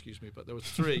 Sorry, excuse me, but there was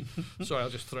three. Sorry, I'll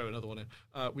just throw another one in.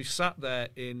 We sat there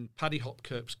in Paddy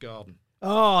Hopkirk's garden.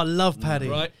 Oh, I love Paddy.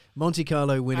 Right. Monte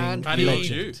Carlo winning And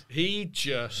legend. he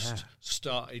just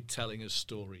started telling us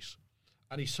stories.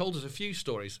 And he told us a few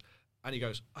stories. And he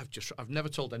goes, I've never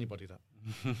told anybody that.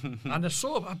 And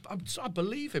I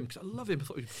believe him, because I love him. I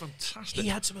thought he was fantastic. He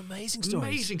had some amazing stories.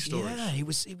 Amazing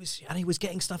stories. Yeah, he was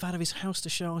getting stuff out of his house to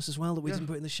show us as well that we didn't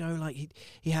put in the show. Like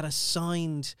he had a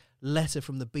signed letter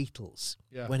from the Beatles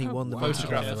when he won the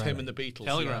photograph Monte of Carlo him and the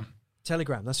Beatles.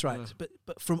 Telegram, that's right. Yeah.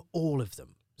 But from all of them.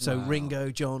 So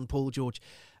Ringo, John, Paul, George,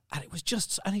 and it was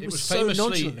just, and he was so famously,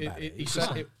 nonchalant about it. He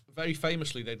said very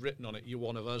famously they'd written on it, "You're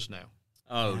one of us now."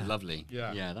 Oh, lovely.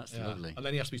 Yeah, That's lovely. And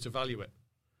then he asked me to value it,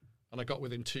 and I got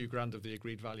within $2,000 of the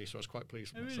agreed value, so I was quite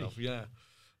pleased with myself. Really? Yeah.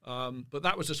 But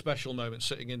that was a special moment,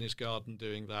 sitting in his garden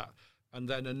doing that. And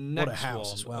then a What next a house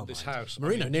one, as well. this mind. house.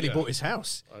 Marino nearly yeah. bought his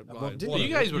house. You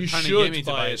guys were you trying to should get me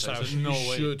to buy his his house. house. There's no You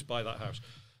way. should buy that house.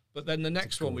 But then the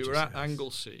next one, we were gorgeous at house.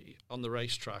 Anglesey on the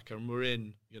racetrack, and we're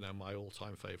in, my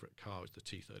all-time favourite car is the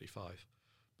T35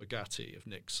 Bugatti of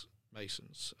Nick's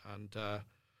Mason's. And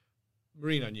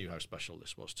Marino knew how special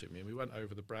this was to me. And we went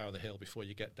over the brow of the hill before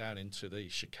you get down into the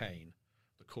chicane,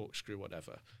 the corkscrew,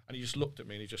 whatever. And he just looked at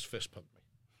me and he just fist pumped me.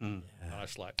 And I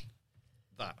was like,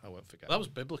 that I won't forget. That was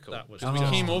biblical. That was we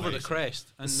just came over the amazing.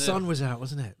 crest, The and sun was out,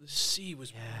 wasn't it? the sea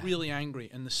was really angry,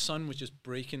 and the sun was just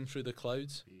breaking through the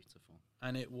clouds. Beautiful.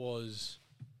 And it was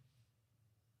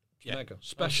Mega.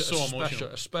 Special, so emotional.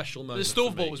 A special moment. The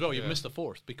stove for me. boat as well. You've Yeah. missed the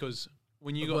fourth, because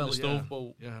when you got Well, the yeah. stove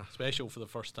boat Yeah. special for the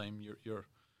first time, you're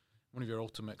one of your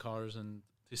ultimate cars, and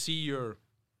to see your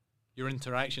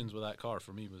interactions with that car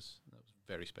for me was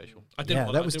very special. I didn't Yeah,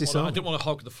 want, that I was didn't want, I disarming. didn't want to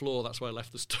hog the floor. That's why I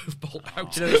left the stove bolt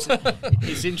out. Do you know,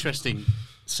 it's interesting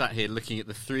sat here looking at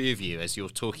the three of you as you're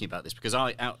talking about this, because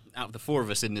out of the four of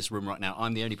us in this room right now,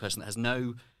 I'm the only person that has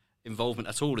no involvement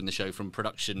at all in the show from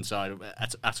production side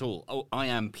at all. Oh, I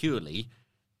am purely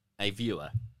a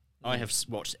viewer. I have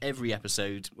watched every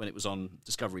episode when it was on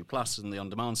Discovery Plus and the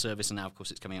on-demand service, and now, of course,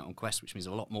 it's coming out on Quest, which means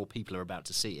a lot more people are about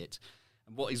to see it.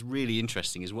 And what is really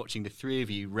interesting is watching the three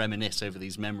of you reminisce over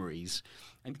these memories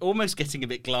and almost getting a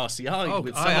bit glassy-eyed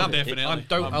with some I am of it. Definitely.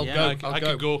 I'll go. I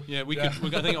could go. Yeah, we could.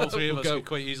 I think all three of us We'll could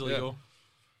quite easily Yeah. go.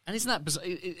 And isn't that bizarre?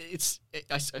 It's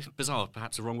bizarre,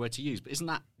 perhaps the wrong word to use, but isn't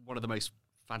that one of the most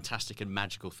fantastic and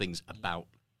magical things about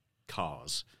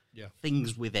cars? Yeah.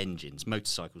 Things with engines,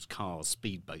 motorcycles, cars,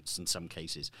 speedboats in some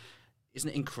cases. Isn't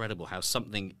it incredible how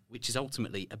something which is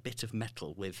ultimately a bit of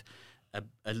metal with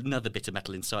another bit of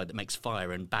metal inside that makes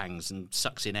fire and bangs and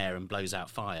sucks in air and blows out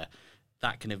fire,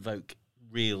 that can evoke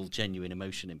real, genuine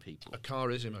emotion in people? A car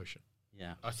is emotion.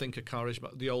 Yeah. I think a car is,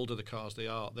 the older the cars, they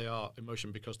are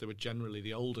emotion, because they were generally,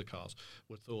 the older cars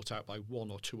were thought out by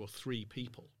one or two or three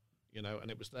people,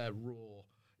 and it was their raw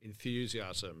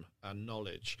enthusiasm and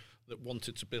knowledge that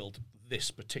wanted to build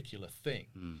this particular thing.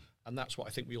 And that's what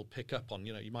I think we all pick up on.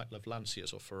 You might love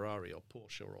Lancias or Ferrari or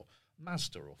Porsche or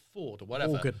Mazda or Ford or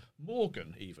whatever.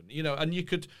 Morgan even, and you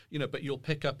could, but you'll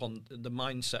pick up on the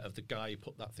mindset of the guy who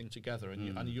put that thing together,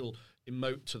 and you'll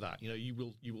emote to that. You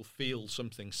will feel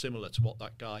something similar to what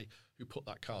that guy who put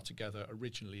that car together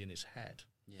originally in his head.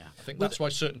 Yeah. I think that's why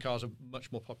certain cars are much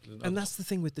more popular than And others. that's the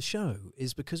thing with the show,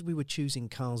 is because we were choosing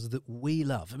cars that we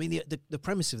love. I mean, the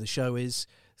premise of the show is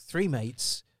three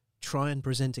mates try and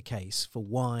present a case for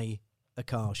why a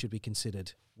car should be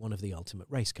considered one of the ultimate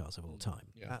race cars of all time.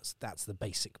 Yeah. That's the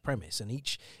basic premise. And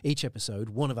each episode,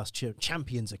 one of us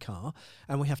champions a car,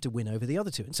 and we have to win over the other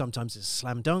two. And sometimes it's a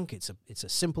slam dunk. It's a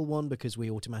simple one because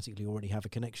we automatically already have a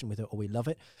connection with it or we love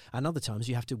it. And other times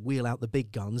you have to wheel out the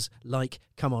big guns, like,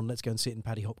 come on, let's go and sit in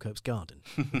Paddy Hopkirk's garden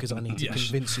because I need to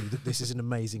convince you that this is an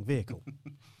amazing vehicle.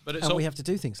 But it's And we have to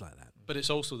do things like that. But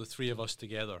it's also the three of us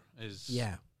together.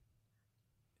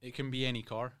 It can be any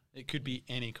car. It could be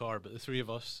any car, but the three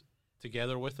of us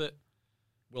together with it,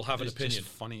 We'll have an it's opinion. just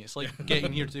funny. It's like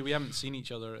getting here today. We haven't seen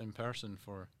each other in person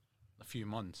for a few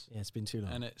months, Yeah, it's been too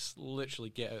long. and it's literally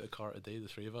get out of the car today, the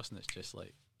three of us, and it's just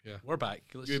like, Yeah. we're back.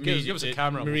 Let's You give us a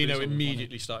camera. and we'll do Marino something funny.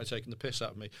 immediately started taking the piss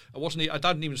out of me. I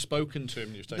hadn't even spoken to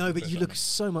him. He was taking No, the but piss you out of look me.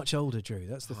 so much older, Drew.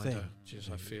 That's the I thing. know.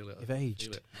 Jeez, I feel it. You've I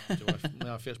aged. Feel it.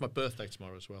 No, I feel it's my birthday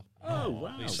tomorrow as well. Oh,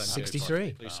 wow. Please send 63.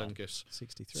 Gifts. Please send gifts.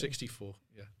 63. 64.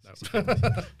 Yeah.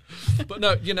 No. But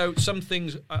no, some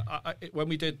things. When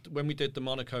we did the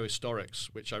Monaco Historics,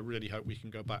 which I really hope we can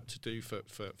go back to do for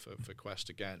Quest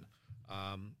again.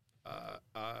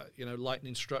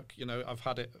 Lightning struck. I've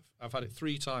had it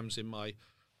 3 times in my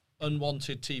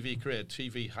unwanted TV career.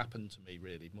 TV happened to me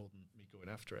really more than me going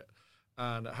after it.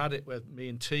 And I had it with me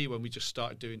and T when we just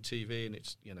started doing TV, and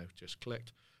it's just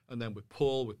clicked. And then with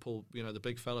Paul, the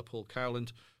big fella Paul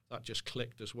Cowland, that just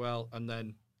clicked as well. And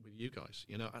then with you guys,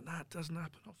 and that doesn't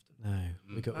happen often.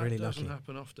 No, we got That really doesn't lucky.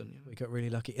 happen often. We got really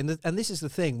lucky. And this is the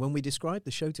thing, when we describe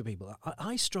the show to people,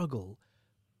 I struggle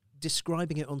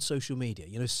describing it on social media,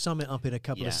 sum it up in a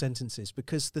couple of sentences,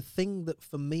 because the thing that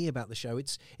for me about the show,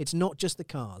 it's not just the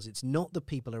cars, it's not the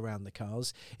people around the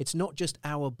cars, it's not just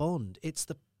our bond, it's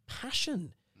the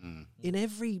passion in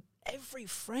every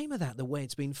frame of that, the way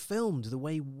it's been filmed, the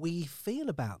way we feel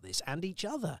about this and each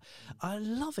other. I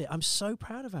love it. I'm so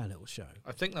proud of our little show.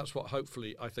 I think that's what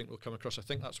hopefully I think will come across. I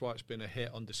think that's why it's been a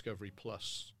hit on Discovery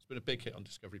Plus. It's been a big hit on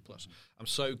Discovery Plus. I'm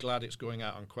so glad it's going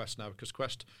out on Quest now, because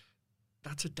Quest,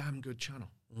 that's a damn good channel.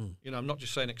 I'm not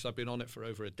just saying it because I've been on it for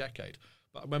over a decade,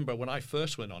 but I remember when I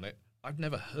first went on it, I'd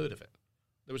never heard of it.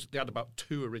 They had about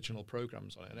 2 original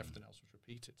programs on it, and everything else was repeat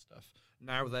repeated stuff.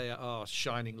 Now they are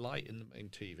shining light in the main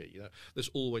TV. You know, there's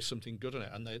always something good in it,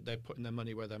 and they're putting their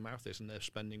money where their mouth is, and they're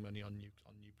spending money on new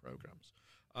programs.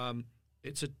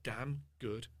 It's a damn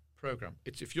good program.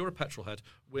 If you're a petrol head,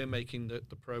 we're making the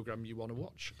program you want to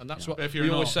watch, and that's what we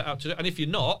always set out to do. And if you're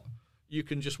not, you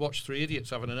can just watch three idiots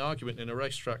having an argument in a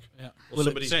racetrack, or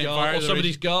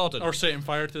somebody's garden, or setting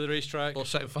fire to the racetrack,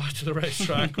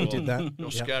 or did that.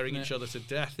 or scaring each other to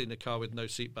death in a car with no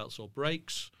seatbelts or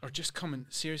brakes, or just coming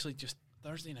seriously. Just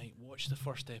Thursday night, watch the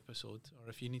first episode, or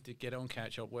if you need to get on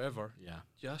catch up, whatever. Yeah,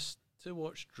 just to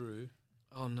watch Drew.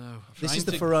 Oh no! This is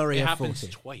the Ferrari F40. It happens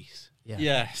twice. Yeah.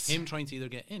 Yes. Him trying to either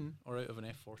get in or out of an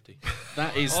F40.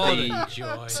 That is the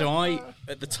joy. So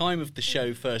at the time of the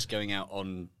show first going out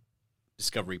on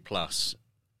Discovery Plus,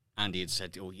 Andy had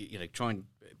said, try and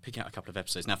pick out a couple of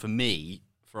episodes. Now, for me,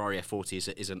 Ferrari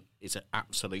F40 is an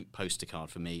absolute poster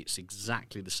card for me. It's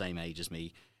exactly the same age as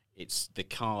me. It's the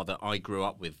car that I grew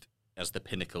up with as the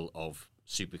pinnacle of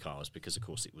supercars because, of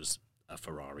course, it was a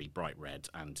Ferrari, bright red,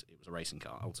 and it was a racing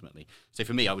car, ultimately. So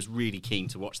for me, I was really keen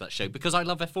to watch that show because I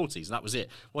love F40s. That was it.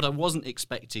 What I wasn't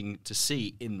expecting to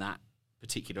see in that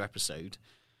particular episode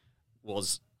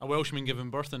was a Welshman giving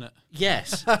birth in it.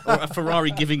 Yes, or a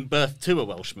Ferrari giving birth to a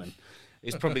Welshman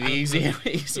is probably the easier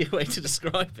way to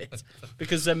describe it.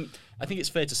 Because I think it's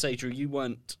fair to say, Drew,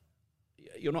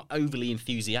 you're not overly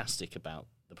enthusiastic about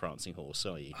the prancing horse,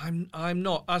 are you? I'm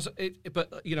not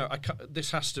but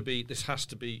this has to be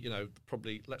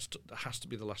probably has to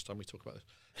be the last time we talk about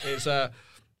this.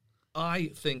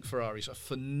 I think Ferraris are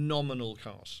phenomenal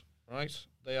cars, right?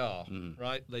 They are,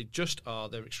 right? They just are.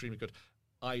 They're extremely good.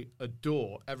 I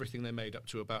adore everything they made up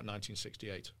to about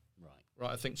 1968.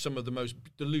 Right. I think some of the most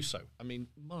Deluso. I mean,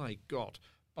 my God,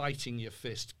 biting your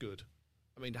fist good.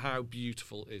 I mean, how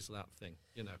beautiful is that thing?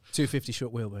 250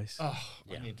 short wheelbase. Oh,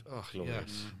 yeah.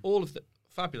 All of the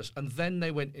fabulous. And then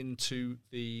they went into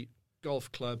the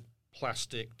golf club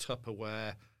plastic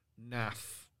Tupperware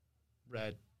naff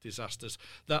red disasters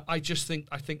that I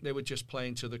think they were just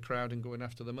playing to the crowd and going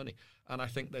after the money, and I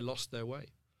think they lost their way.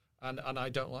 And I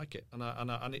don't like it,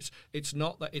 and it's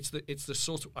not that it's the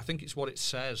sort of, I think it's what it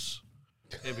says.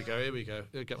 Here we go.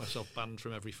 I'll get myself banned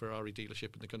from every Ferrari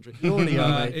dealership in the country. You already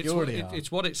are.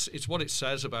 It's what it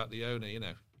says about the owner.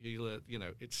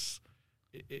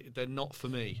 They're not for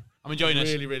me. I'm enjoying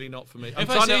this. Really, really not for me. If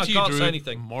I can't say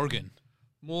anything. Morgan,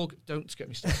 don't get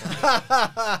me started.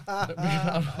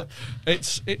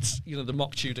 It's the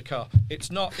mock Tudor car.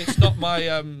 It's not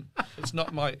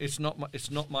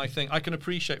my thing. I can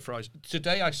appreciate Ferraris.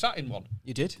 Today I sat in one.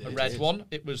 You did? A red one.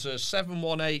 It was a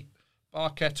 718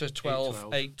 Barchetta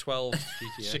 812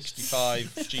 65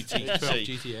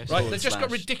 GTC. Right, they've just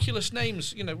got ridiculous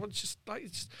names. And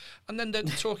then they're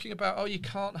talking about, you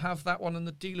can't have that one, and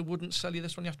the dealer wouldn't sell you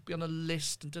this one. You have to be on a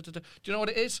list. And Do you know what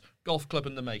it is? Golf Club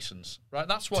and the Masons. Right,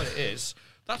 that's what it is.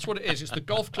 That's what it is. It's the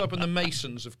Golf Club and the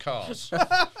Masons of cars.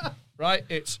 Right?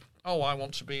 It's I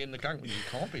want to be in the gang. Well, you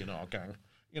can't be in our gang.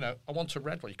 I want a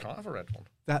red one. You can't have a red one.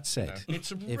 That said,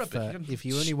 it's rubbish. If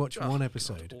you only watch one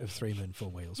episode of Three Men, Four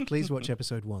Wheels, please watch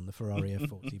episode 1, the Ferrari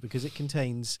F40, because it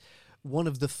contains one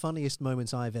of the funniest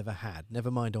moments I've ever had, never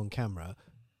mind on camera,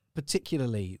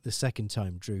 particularly the second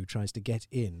time Drew tries to get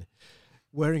in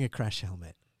wearing a crash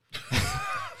helmet.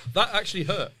 That actually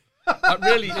hurt.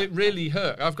 It really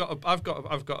hurt. I've got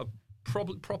a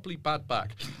properly bad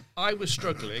back. I was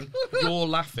struggling. You're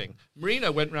laughing.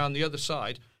 Marino went round the other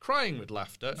side, crying with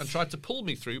laughter, and tried to pull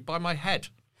me through by my head.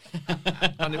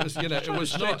 And it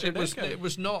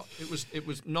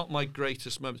was not my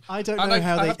greatest moment. I don't know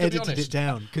how they edited it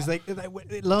down, because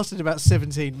it lasted about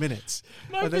 17 minutes.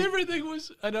 My favourite thing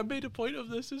was, and I made a point of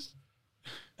this, is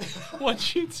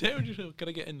once you'd say, can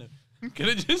I get in now? Can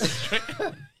I just straight?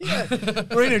 Yeah,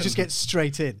 Marino just gets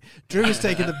straight in. Drew has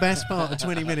taken the best part of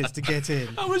 20 minutes to get in.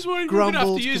 I was worried we're going to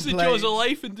have to use the jaws of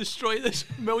life and destroy this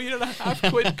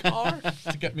 £1.5 car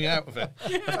to get me out of it.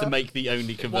 Yeah. Have to make the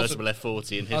only convertible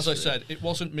F40 in history. As I said, it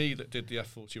wasn't me that did the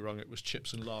F40 wrong. It was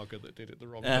Chips and Lager that did it the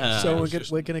wrong way. So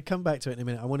we're going to come back to it in a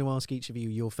minute. I want to ask each of you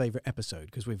your favourite episode,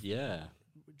 because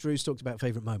Drew's talked about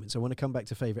favourite moments. I want to come back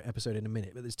to favourite episode in a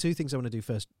minute, but there's two things I want to do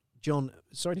first. John,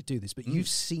 sorry to do this, but you've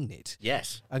seen it.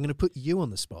 Yes. I'm going to put you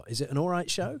on the spot. Is it an all right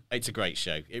show? It's a great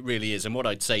show. It really is. And what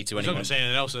I'd say to anyone... He's not going to say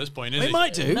anything else at this point, is he? They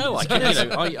might do. No, I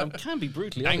can be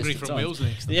brutally angry honest from Wales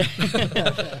next. Yeah.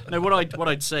 No, what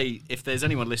I'd say, if there's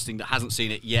anyone listening that hasn't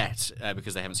seen it yet,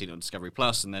 because they haven't seen it on Discovery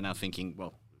Plus, and they're now thinking,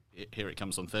 well, here it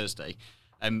comes on Thursday.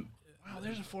 Wow,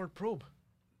 there's a Ford Probe.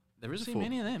 There is a Ford.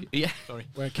 Many of them. Yeah. Sorry.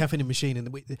 We're at Caffeine and Machine,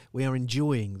 and we are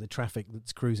enjoying the traffic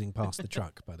that's cruising past the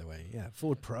truck, by the way. Yeah,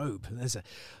 Ford Probe.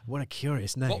 What a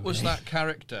curious name. What was that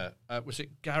character? Was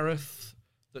it Gareth?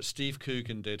 that Steve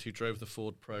Coogan did, who drove the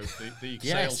Ford Probe, the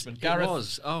Yes, salesman. it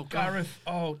was. Oh, God.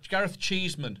 Gareth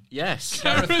Cheeseman. Yes.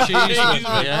 Gareth Cheeseman.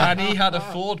 Yeah. And he had a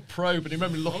Ford Probe, and he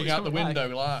remember looking out the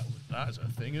window like, that is a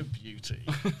thing of beauty.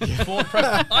 Ford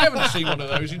Probe. I haven't seen one of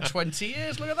those in 20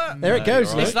 years. Look at that. There it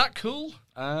goes. Is that cool?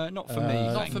 Not for me.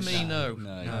 Not for me, no.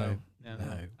 No.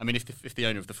 I mean, if the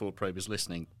owner of the Ford Probe is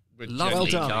listening, Lovely Well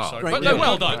done. car. Great But news.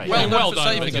 well done. Great. Well Well done for done,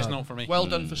 saving but it's it. not for me. Well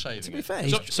done for saving To be it. fair,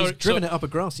 he's driven it up a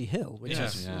grassy hill, which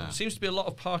is... Yeah. Seems to be a lot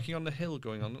of parking on the hill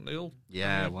going on. They all.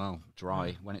 Yeah, well,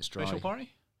 dry when it's dry. Special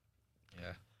party?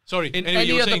 Yeah. Sorry, In anyway,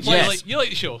 you any were other saying place- you like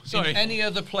the show. Sorry. In any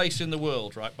other place in the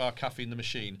world, right, bar Cafe in the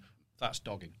Machine, that's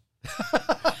dogging.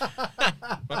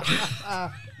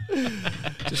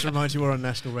 Just reminds you we're on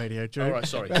national radio, Drew. All right,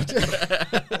 sorry. I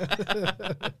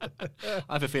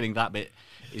have a feeling that bit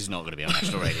is not going to be on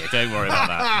national radio. Don't worry about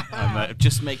that. I'm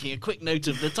just making a quick note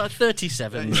of the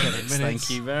 37 minutes. Thank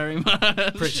you very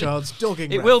much. Pritchard's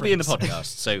dogging It will be in the reference.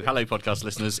 podcast. So, hello, podcast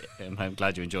listeners. I'm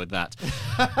glad you enjoyed that.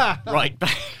 Right,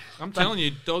 back. I'm telling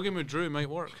you, dogging with Drew might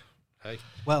work. Hey,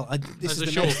 Well, this As is a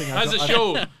the show. next thing I've As a got.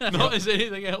 show, not as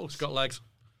anything else. got legs.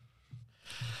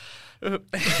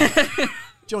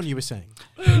 John, you were saying.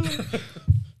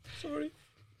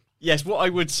 Yes, what I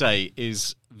would say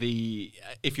is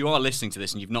if you are listening to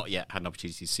this and you've not yet had an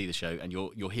opportunity to see the show, and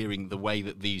you're hearing the way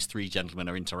that these three gentlemen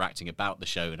are interacting about the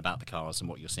show and about the cars and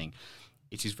what you're seeing,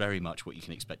 it is very much what you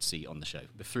can expect to see on the show.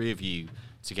 The three of you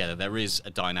together, there is a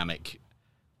dynamic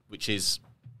which is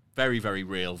very, very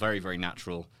real, very, very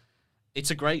natural.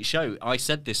 It's a great show. I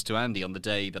said this to Andy on the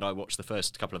day that I watched the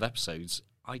first couple of episodes.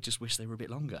 I just wish they were a bit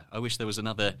longer. I wish there was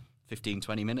another 15,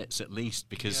 20 minutes at least,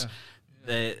 because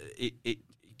it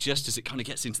just as it kind of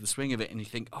gets into the swing of it and you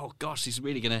think, oh gosh, he's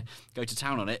really going to go to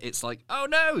town on it, it's like, oh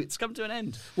no, it's come to an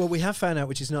end. Well, we have found out,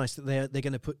 which is nice, that they're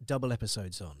going to put double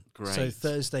episodes on. Great. So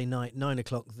Thursday night, 9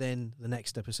 o'clock, then the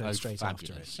next episode straight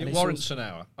fabulous. after it. It And warrants an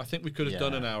hour. I think we could have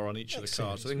done Yeah. an hour on each of the Excellent.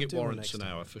 cars. I think We'll it do it warrants next an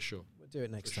time. hour for sure. We'll do it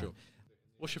next For time. sure.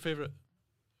 What's your favourite?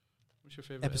 What's your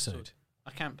favourite Episode.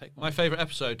 I can't pick one. My favourite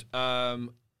episode.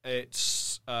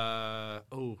 It's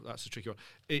that's a tricky one.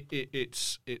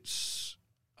 It's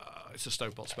a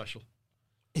Stovebolt special.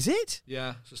 Is it?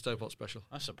 Yeah, it's a Stovebolt special.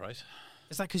 That's a surprise.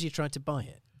 Is that because you tried to buy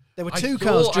it? There were I two thought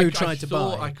cars Drew I tried to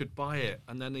thought buy. I could buy it,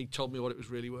 and then he told me what it was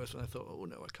really worth, and I thought, oh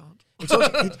no, I can't.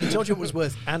 He told you what it was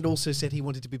worth, and also said he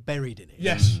wanted to be buried in it.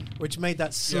 Yes. Which made that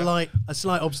a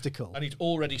slight obstacle. And he's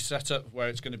already set up where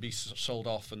it's going to be sold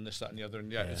off, and this, that, and the other,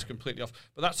 and it's completely off.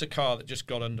 But that's a car that just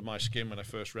got under my skin when I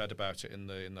first read about it in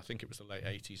I think it was the late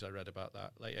 80s. I read about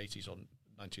that, late 80s on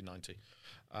 1990,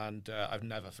 and I've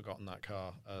never forgotten that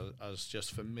car as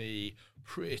just for me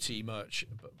pretty much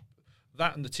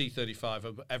that and the T35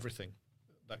 are everything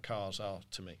that cars are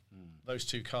to me. Those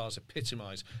two cars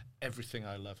epitomise everything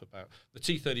I love about the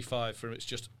T35 for its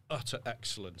just utter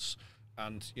excellence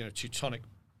and Teutonic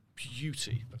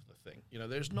beauty of the thing.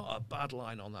 There's not a bad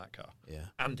line on that car. Yeah.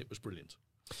 And it was brilliant.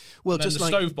 Well, And then just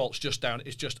the like Stovebolt's just down.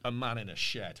 It's just a man in a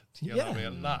shed. You know what I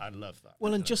mean? I love that.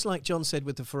 Well, and just like John said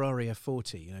with the Ferrari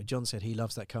F40, John said he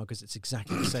loves that car because it's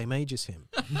exactly the same age as him.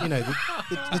 The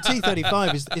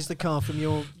T35 is the car from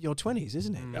your 20s,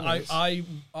 isn't it?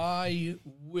 I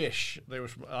wish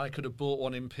I could have bought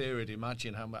one in period.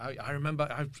 Imagine how much. I remember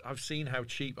I've seen how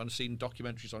cheap. I've seen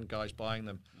documentaries on guys buying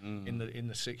them in the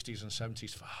 60s and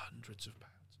 70s for hundreds of pounds.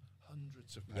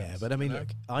 Hundreds of pounds. Yeah, but I mean, look,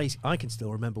 I can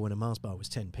still remember when a Mars bar was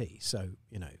 10p, so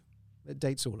it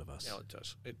dates all of us. Yeah,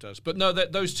 it does. But no,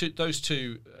 those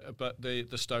two. But the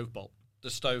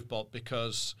Stovebolt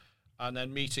because. And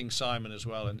then meeting Simon as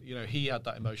well, and he had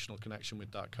that emotional connection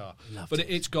with that car. But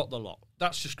it's got the lot.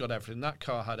 That's just got everything. That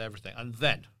car had everything. And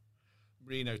then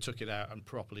Marino took it out and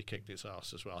properly kicked its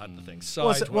ass as well. Had the thing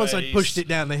sideways. Once I pushed it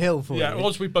down the hill for you. Yeah,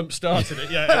 once we bump started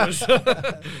it. Yeah, it was.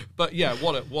 But yeah,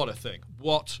 what a thing.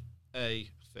 What a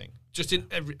thing. Just in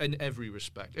every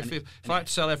respect. If I had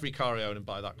to sell every car I own and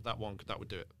buy that one, that would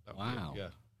do it. Wow. Yeah.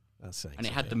 And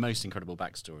it had the most incredible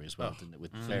backstory as well, didn't it?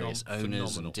 With various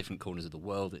owners and different corners of the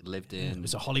world it lived in. It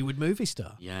was a Hollywood movie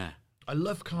star. Yeah. I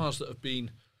love cars that have been,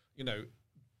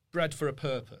 bred for a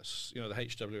purpose. The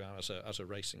HWM as a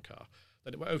racing car.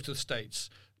 Then it went over to the States,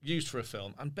 used for a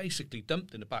film, and basically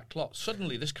dumped in a back lot.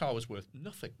 Suddenly this car was worth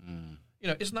nothing.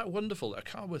 Isn't that wonderful? A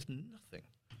car worth nothing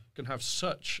can have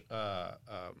such an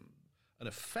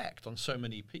effect on so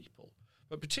many people.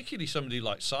 But particularly somebody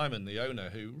like Simon, the owner,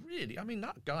 who really,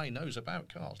 that guy knows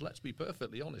about cars. Let's be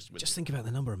perfectly honest with you. Just think about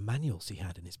the number of manuals he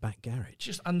had in his back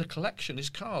garage. And the collection, his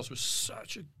cars was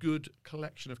such a good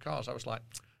collection of cars. I was like,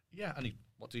 yeah, and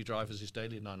what do he drive as his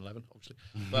daily? 911, obviously.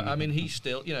 But he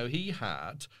still, he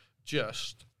had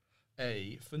just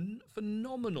a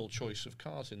phenomenal choice of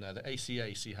cars in there. The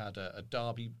AC8, he had a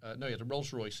Derby, he had a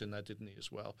Rolls Royce in there, didn't he,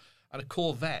 as well? And a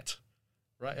Corvette,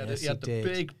 right? Yes, he had the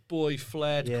big boy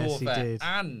flared Corvette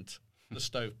and the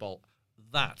stove bolt.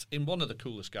 That, in one of the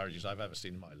coolest garages I've ever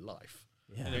seen in my life.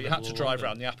 Yeah. You had to drive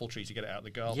around the apple tree to get it out of the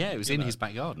garden. Yeah, it was in his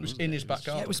back garden. It was in his back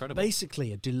garden. Yeah, it was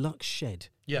basically a deluxe shed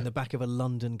in the back of a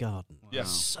London garden. Wow. Yeah.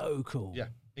 So cool. Yeah,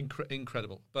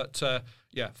 incredible. But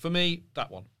for me,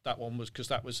 that one was, because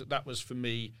that was for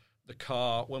me the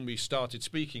car when we started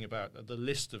speaking about the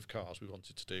list of cars we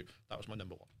wanted to do. That was my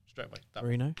number one straight away.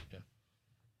 Marino? Yeah.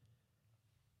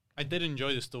 I did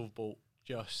enjoy the stove bolt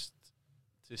just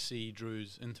to see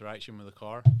Drew's interaction with the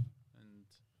car, and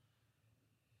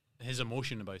his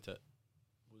emotion about it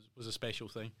was a special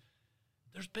thing.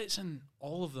 There's bits in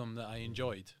all of them that I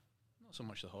enjoyed. Not so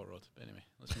much the hot rod, but anyway,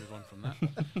 let's move on from that.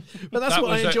 But that's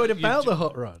what I enjoyed about the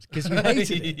hot rod, because we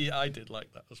hated it. Yeah, I did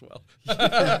like that as well.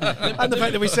 And the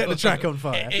fact that we set the track on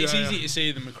fire. It's easy to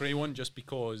say the McRae one just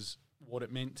because what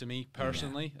it meant to me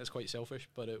personally. It's quite selfish,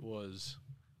 but that was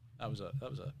a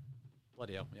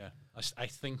bloody hell. Yeah, I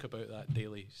think about that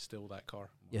daily. Still, that car.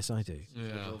 Yes, I do.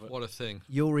 Yeah, what a thing.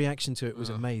 Your reaction to it was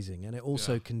amazing, and it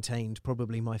also contained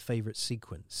probably my favourite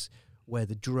sequence, where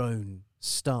the drone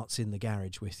starts in the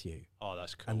garage with you. Oh,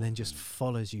 that's cool. And then just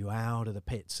follows you out of the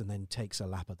pits and then takes a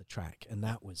lap of the track. And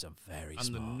that was a very smart.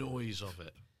 And the noise of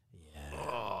it. Yeah.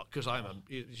 Oh, because I'm a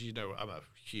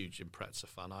huge Impreza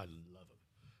fan. I love them.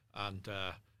 And,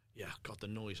 God, the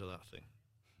noise of that thing.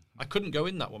 I couldn't go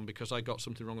in that one because I got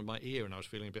something wrong with my ear and I was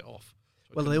feeling a bit off.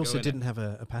 So well, they also didn't have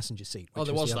a passenger seat.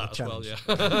 There was that as well,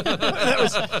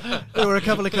 yeah. There were a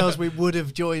couple of cars we would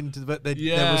have joined, but there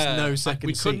was no second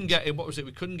seat. We couldn't get in, what was it?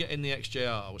 We couldn't get in the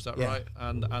XJR, was that right?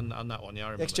 And that one, yeah, I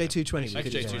remember. XJ220.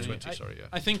 XJ220, sorry, yeah.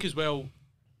 I think as well,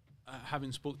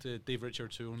 having spoke to Dave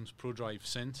Richards, who owns ProDrive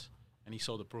since, and he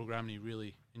saw the program and he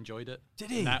really enjoyed it.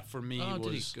 Did he? And that for me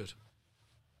was good.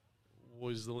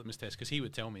 was the litmus test, because he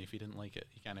would tell me if he didn't like it,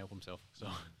 he can't help himself. So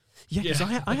yeah, because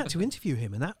I had to interview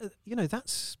him, and that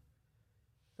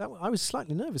I was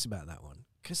slightly nervous about that one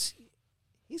because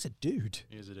he's a dude.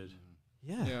 He is a dude.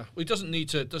 Yeah. Yeah. Well, he doesn't need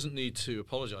to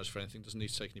apologise for anything. Doesn't need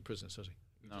to take any prisoners, does he?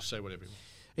 He can just say whatever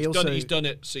he wants. He's done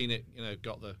it, seen it.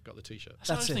 Got the t-shirt.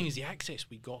 That's the thing is the access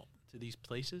we got to these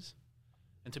places,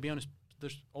 and to be honest,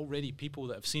 there's already people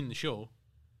that have seen the show.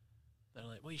 They're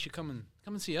like, well, you should come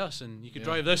and see us, and you could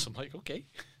drive this. I'm like, okay.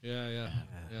 Yeah.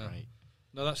 Right.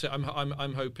 No, that's it.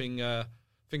 I'm hoping.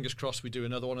 Fingers crossed we do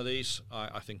another one of these.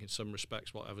 I think in some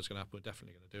respects, whatever's going to happen, we're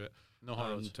definitely going to do it. No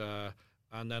hot rods.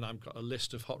 And then I've got a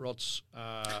list of hot rods.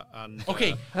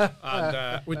 Okay.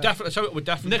 We're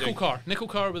definitely nickel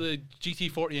car with a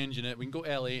GT40 engine in it. We can go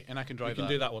LA, and I can drive. We can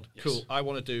do that one. Yes. Cool. I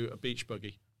want to do a beach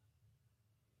buggy.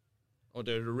 Or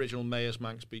do an original Mayor's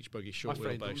Manx beach buggy, short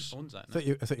wheelbase. Owns that. I thought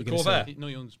you were going to say. No,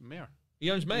 he owns Mayor.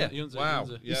 He owns Mayor. He owns wow.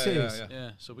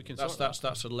 Yeah. So we can.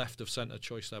 That's a left of centre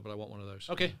choice there, but I want one of those.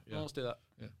 Okay. Well, let's do that.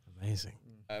 Yeah. Amazing.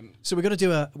 So we're going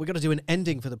to do an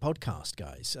ending for the podcast,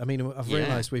 guys. I mean, I've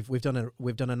realised we've done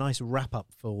a nice wrap up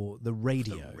for the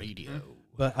radio.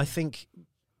 But I think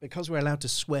because we're allowed to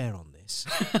swear on this,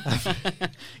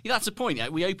 that's the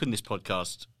point. We opened this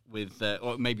podcast with,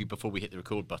 or maybe before we hit the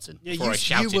record button. Yeah, before I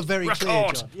shouted, you were very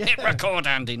clear, John. Yeah. Hit record,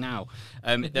 Andy, now.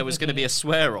 There was going to be a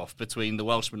swear-off between the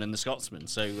Welshman and the Scotsman.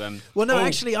 So,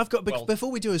 actually, I've got, before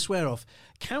we do a swear-off,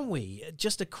 can we,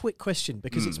 just a quick question,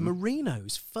 because it's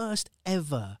Marino's first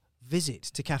ever visit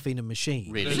to Caffeine and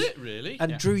Machine. Really? Is it really?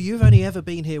 And Drew, you've only ever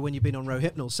been here when you've been on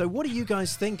Rohypnol. So what do you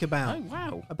guys think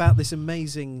about this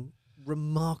amazing,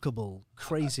 remarkable,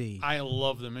 crazy... I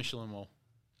love the Michelin wall.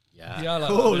 Yeah, I like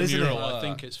cool, that. isn't mural, it? I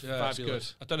think it's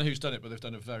fabulous. I don't know who's done it, but they've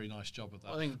done a very nice job of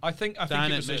that. I think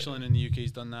Dan at Michelin in the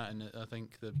UK's done that, and I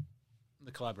think the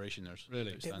collaboration there's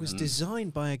really. It was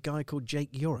designed by a guy called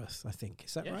Jake Urath, I think.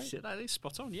 Is that right? That is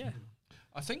spot on. Yeah.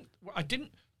 I think I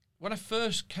didn't when I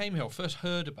first came here, first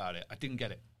heard about it. I didn't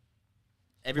get it.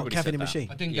 Everybody Caffeine said and that. Machine.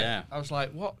 I didn't get it. I was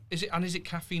like, what is it? And is it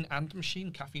caffeine and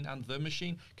machine? Caffeine and the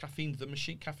machine? Caffeine the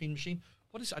machine? Caffeine machine?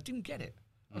 What is it? I didn't get it.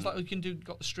 I was like,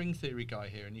 got the string theory guy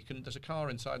here, and there's a car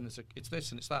inside, and it's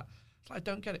this and it's that. It's like, I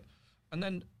don't get it. And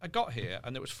then I got here,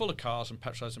 and it was full of cars and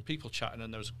petrols and people chatting,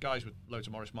 and there was guys with loads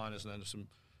of Morris Minors, and then there was some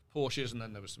Porsches, and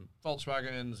then there was some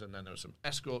Volkswagens, and then there was some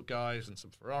Escort guys and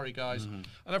some Ferrari guys, and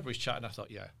everybody's chatting. I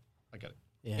thought, yeah, I get it.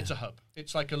 Yeah. It's a hub.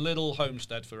 It's like a little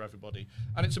homestead for everybody,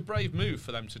 and it's a brave move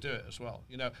for them to do it as well.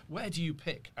 Where do you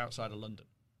pick outside of London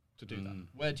to do that?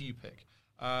 Where do you pick?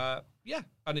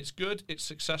 And it's good. It's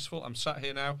successful. I'm sat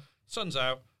here now. Sun's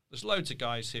out. There's loads of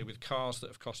guys here with cars that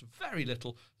have cost very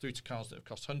little through to cars that have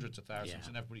cost hundreds of thousands,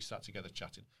 and everybody sat together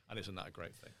chatting. And isn't that a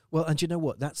great thing? Well, and you know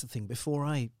what? That's the thing. Before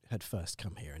I had first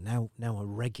come here, and now a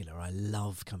regular, I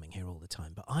love coming here all the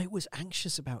time, but I was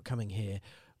anxious about coming here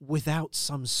without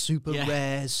some super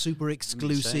rare, super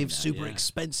exclusive, super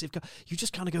expensive car. You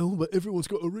just kind of go, oh, but everyone's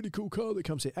got a really cool car that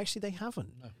comes here. Actually, they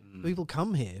haven't. No. People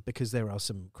come here because there are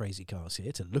some crazy cars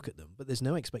here to look at them, but there's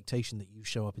no expectation that you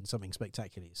show up in something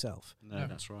spectacular yourself. No,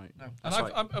 that's right. No.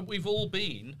 That's and we've all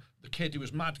been the kid who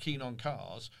was mad keen on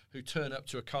cars who turn up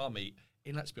to a car meet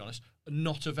in, let's be honest,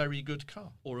 not a very good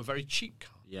car or a very cheap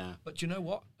car. Yeah. But you know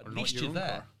what? At least you're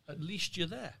there. At least you're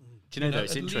there. Do you know, though,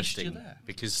 it's interesting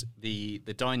because the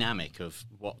dynamic of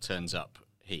what turns up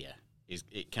here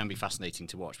it can be fascinating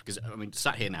to watch because, I mean,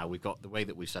 sat here now, we've got the way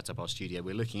that we've set up our studio,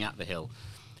 we're looking at the hill.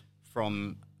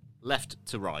 From left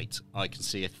to right, I can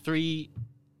see a 300ZX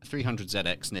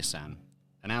Nissan,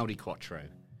 an Audi Quattro,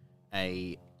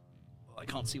 I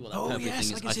can't see what that purple thing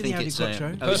is. I think it's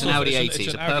it's an Audi 80.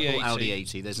 It's a purple Audi Audi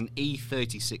 80. There's an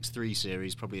E36 3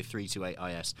 Series, probably a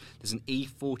 328 IS. There's an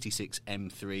E46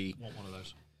 M3. Want one of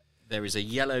those. There is a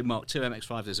yellow Mark II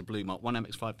MX-5. There's a blue Mark 1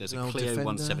 MX-5. There's a Clio Defender.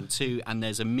 172. And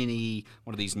there's a mini,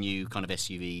 one of these new kind of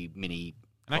SUV mini.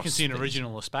 And I can see an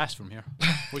original Espace from here.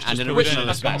 Which And just an goes original in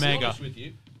as Espace. mega. With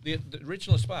you, the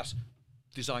original Espace,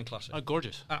 design classic. Oh,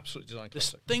 gorgeous. Absolute design The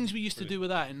classic. things we used to do with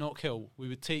that in Knockhill, we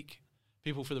would take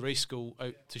people for the race school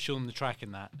out to show them the track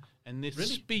in that. And the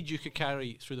speed you could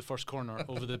carry through the first corner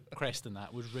over the crest in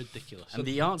that was ridiculous. And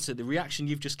the reaction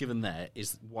you've just given there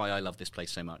is why I love this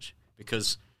place so much.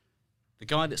 Because the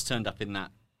guy that's turned up in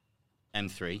that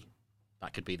M3,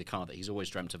 that could be the car that he's always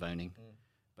dreamt of owning.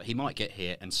 But he might get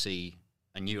here and see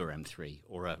a newer M3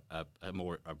 or a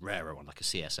rarer one, like a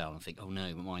CSL, and think, oh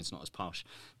no, mine's not as posh.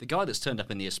 The guy that's turned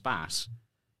up in the Espace,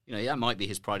 you know, that might be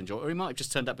his pride and joy, or he might have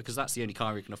just turned up because that's the only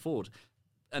car he can afford.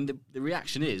 And the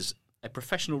reaction is, a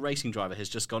professional racing driver has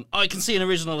just gone, I can see an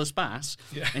original Espace,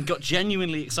 and got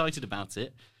genuinely excited about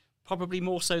it, probably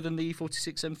more so than the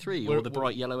E46 M3 or the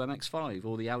bright yellow MX-5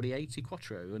 or the Audi 80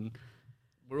 Quattro. And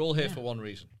we're all here for one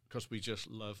reason, because we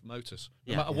just love motors.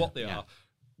 No matter what they are,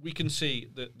 we can see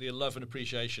the love and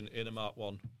appreciation in a Mark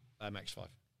 1 MX-5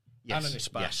 and an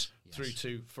Espace through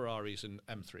to Ferraris and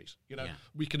M3s. You know,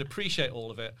 we can appreciate all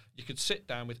of it. You could sit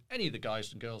down with any of the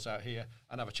guys and girls out here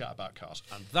and have a chat about cars,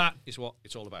 and that is what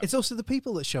it's all about. It's also the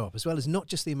people that show up as well as not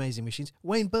just the amazing machines.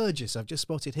 Wayne Burgess, I've just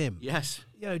spotted him. yes.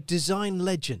 You know, design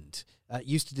legend.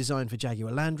 Used to design for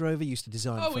Jaguar Land Rover. Used to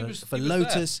design for he was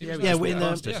Lotus. there. Yeah, He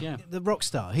was in there. the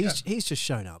Rockstar. He's just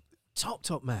shown up.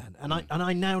 Top man, and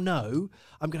I now know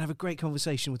I'm going to have a great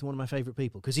conversation with one of my favourite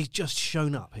people because he's just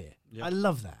shown up here. I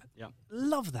love that.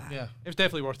 Love that. Yeah, it was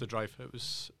definitely worth the drive. It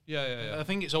was. Yeah. I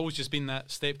think it's always just been that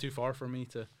step too far for me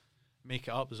to make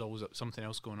it up. There's always something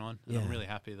else going on, and I'm really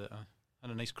happy that I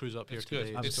had a nice cruise up here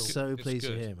today. I'm so pleased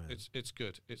to hear, man. It's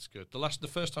good. It's good. The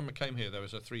first time I came here, there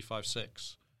was a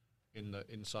 356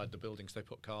 inside the buildings. They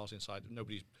put cars inside.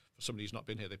 For somebody who's not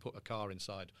been here, they put a car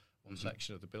inside one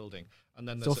section of the building, and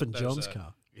then it's often John's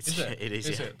car. Is it? It is.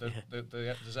 Is it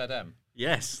the ZM?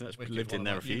 Yes, that's lived in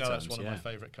there a few times. That's one of my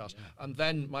favourite cars. Yeah. And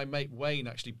then my mate Wayne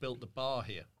actually built the bar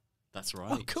here. That's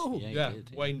right. Oh, cool. Yeah,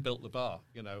 Wayne built the bar.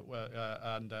 You know,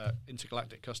 and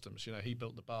Intergalactic Customs. You know, he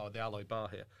built the bar, the alloy bar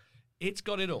here. It's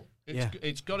got it all.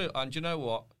 It's got it. And you know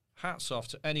what? Hats off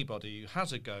to anybody who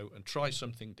has a go and tries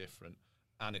something different.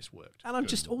 And it's worked. And I'm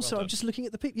just looking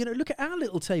at the people. You know, look at our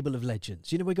little table of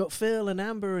legends. You know, we got Phil and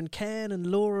Amber and Ken and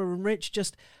Laura and Rich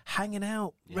just hanging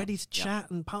out, ready to chat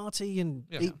and party and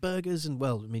eat burgers. And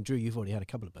well, I mean, Drew, you've already had a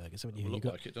couple of burgers, haven't you? I You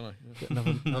got like it, don't I? got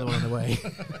another one on the way.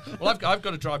 Well, I've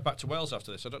got to drive back to Wales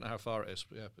after this. I don't know how far it is,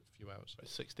 but a few hours.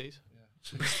 6 days.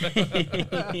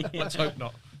 Let's hope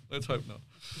not.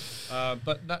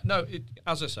 But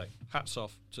as I say, hats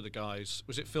off to the guys.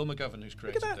 Was it Phil McGovern who's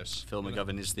created this? Phil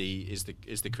McGovern is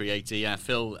the creator. Yeah,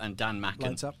 Phil and Dan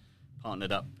Macken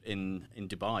partnered up in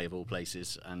Dubai of all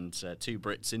places, and two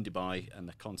Brits in Dubai, and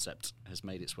the concept has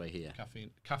made its way here.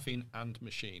 Caffeine and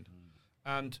machine.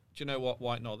 And do you know what?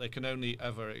 Why not? They can only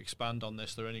ever expand on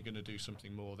this. They're only going to do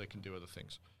something more. They can do other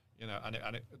things. You know,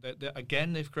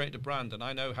 again, they've created a brand, and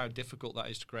I know how difficult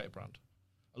that is to create a brand.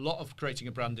 A lot of creating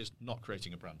a brand is not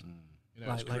creating a brand. You know,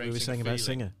 like we were saying about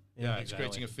Singer. Yeah, it's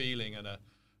creating a feeling and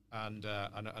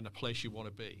a place you want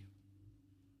to be.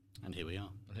 And here we are.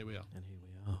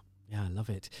 Yeah, I love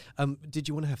it. Did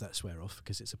you want to have that swear off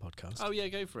because it's a podcast? Oh yeah,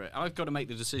 go for it. I've got to make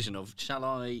the decision of shall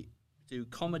I do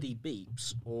comedy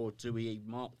beeps or do we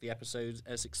mark the episode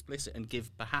as explicit and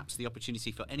give perhaps the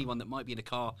opportunity for anyone that might be in a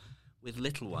car with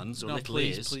little ones or No, little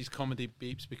please, ears. please, comedy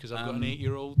beeps because I've got an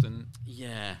 8-year-old, and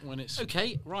Yeah. when it's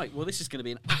Okay, right. Well, this is going to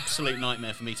be an absolute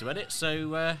nightmare for me to edit.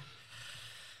 So,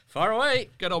 far away.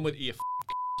 Get on with your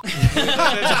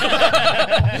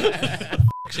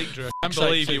Drew. I can't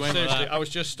believe you went with Seriously, that. I was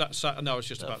just about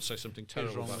to say something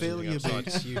terrible. wrong about with Fill something your outside.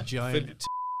 boots, you giant.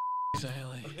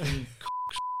 Exactly.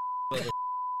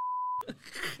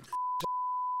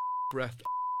 Breath.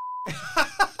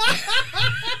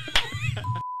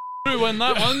 Drew won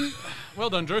that one. Well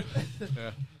done, Drew.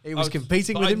 Yeah. He was I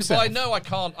competing but with I, himself. But I know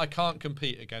I can't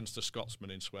compete against a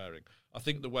Scotsman in swearing. I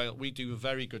think we do a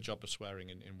very good job of swearing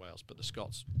in Wales, but the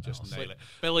Scots just It's nail like it.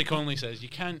 Billy Connolly says, you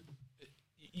can't.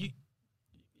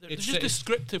 It's just it's-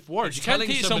 descriptive words. it's You can't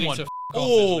telling say to somebody someone, to f off,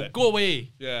 isn't it? go away.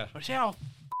 Yeah, Or say, oh,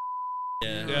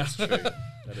 Yeah, Yeah. that's true.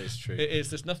 That is true. it is.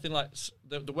 There's nothing like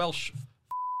the Welsh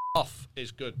off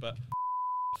is good, but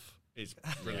is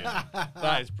brilliant.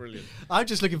 That is brilliant. I'm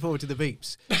just looking forward to the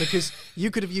beeps because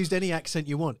you could have used any accent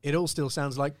you want. It all still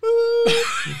sounds like.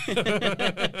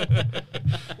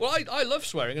 Well, I love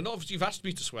swearing, and obviously you've asked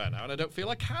me to swear now, and I don't feel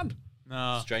I can.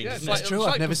 no. Strange. Yeah, isn't it's it? That's true.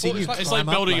 I've never seen you. It's It's like, like climb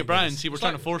up building like a brand. this. See, we're It's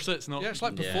trying like- to force it. It's not. yeah, it's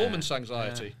like Yeah. performance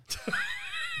anxiety.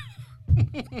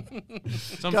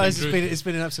 something, Guys, Drew. it's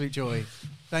been an absolute joy.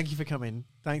 Thank you for coming.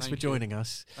 Thanks Thank for joining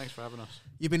us. Thanks for having us.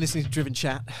 You've been listening to Driven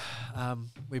Chat.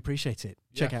 We appreciate it.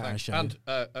 Check out our show. And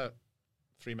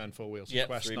 3 Men 4 Wheels. Yep,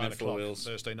 Quest 3 9 Men 4 o'clock Wheels.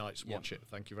 Thursday nights. Yep. Watch it.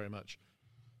 Thank you very much.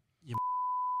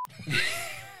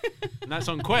 And that's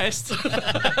on Quest.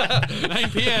 9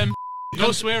 p.m.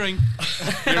 No swearing.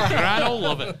 Your gran will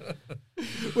love it.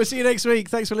 We'll see you next week.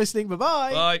 Thanks for listening.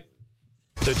 Bye-bye. Bye.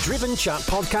 The Driven Chat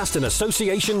podcast in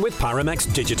association with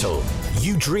Paramex Digital.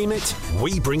 You dream it,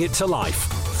 we bring it to life.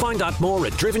 Find out more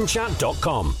at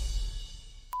drivenchat.com.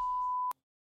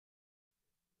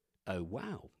 Oh,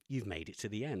 wow. You've made it to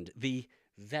the end. The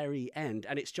very end.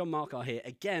 And it's John Markar here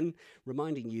again,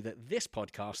 reminding you that this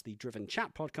podcast, the Driven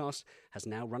Chat podcast, has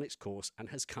now run its course and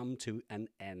has come to an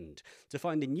end. To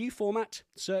find a new format,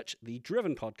 search the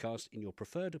Driven podcast in your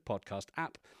preferred podcast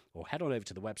app or head on over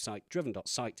to the website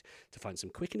driven.site to find some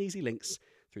quick and easy links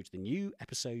through to the new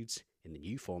episodes in the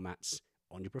new formats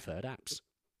on your preferred apps.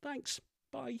 Thanks.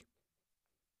 Bye.